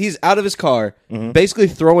 He's out of his car, basically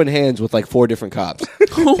throwing hands with like 4 different cops,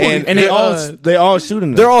 and and they all shooting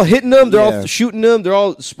them. they're all hitting him. They're Yeah. all shooting him. They're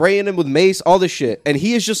all spraying him with mace, all this shit. And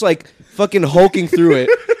he is just like fucking hulking through it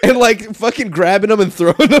and like fucking grabbing them and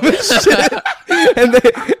throwing them and shit.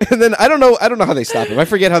 and then I don't know how they stop him. I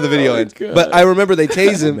forget how the video ends. God. But I remember they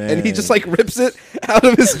tase him and he Man. just like rips it out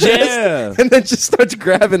of his chest Yeah. and then just starts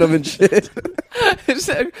grabbing him and shit. It's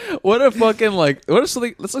like, what a fucking like. What is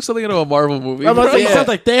something? Let's look something into a Marvel movie. I'm about to bro. say, it sounds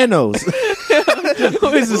like Thanos. Who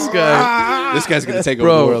is this guy? This guy's gonna take over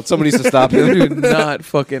Bro. the world. Somebody needs to stop him. You do not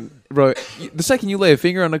fucking bro. The second you lay a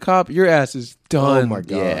finger on a cop, your ass is done. Oh my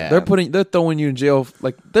God. Yeah. They're throwing you in jail.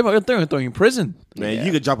 Like they're gonna throw you in prison. Man, Yeah.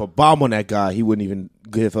 you could drop a bomb on that guy. He wouldn't even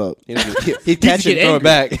give up. He'd catch it and throw it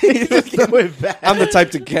back. Throw it back. I'm the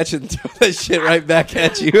type to catch it and throw that shit right back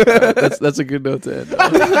at you. That's a good note to end.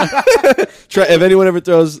 Try if anyone ever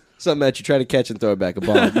throws something at you, try to catch and throw it back. A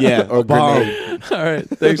bomb. Yeah, or a bomb. grenade. All right,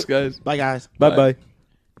 thanks guys. Bye, guys. Bye bye.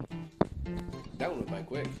 That one went by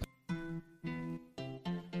quick.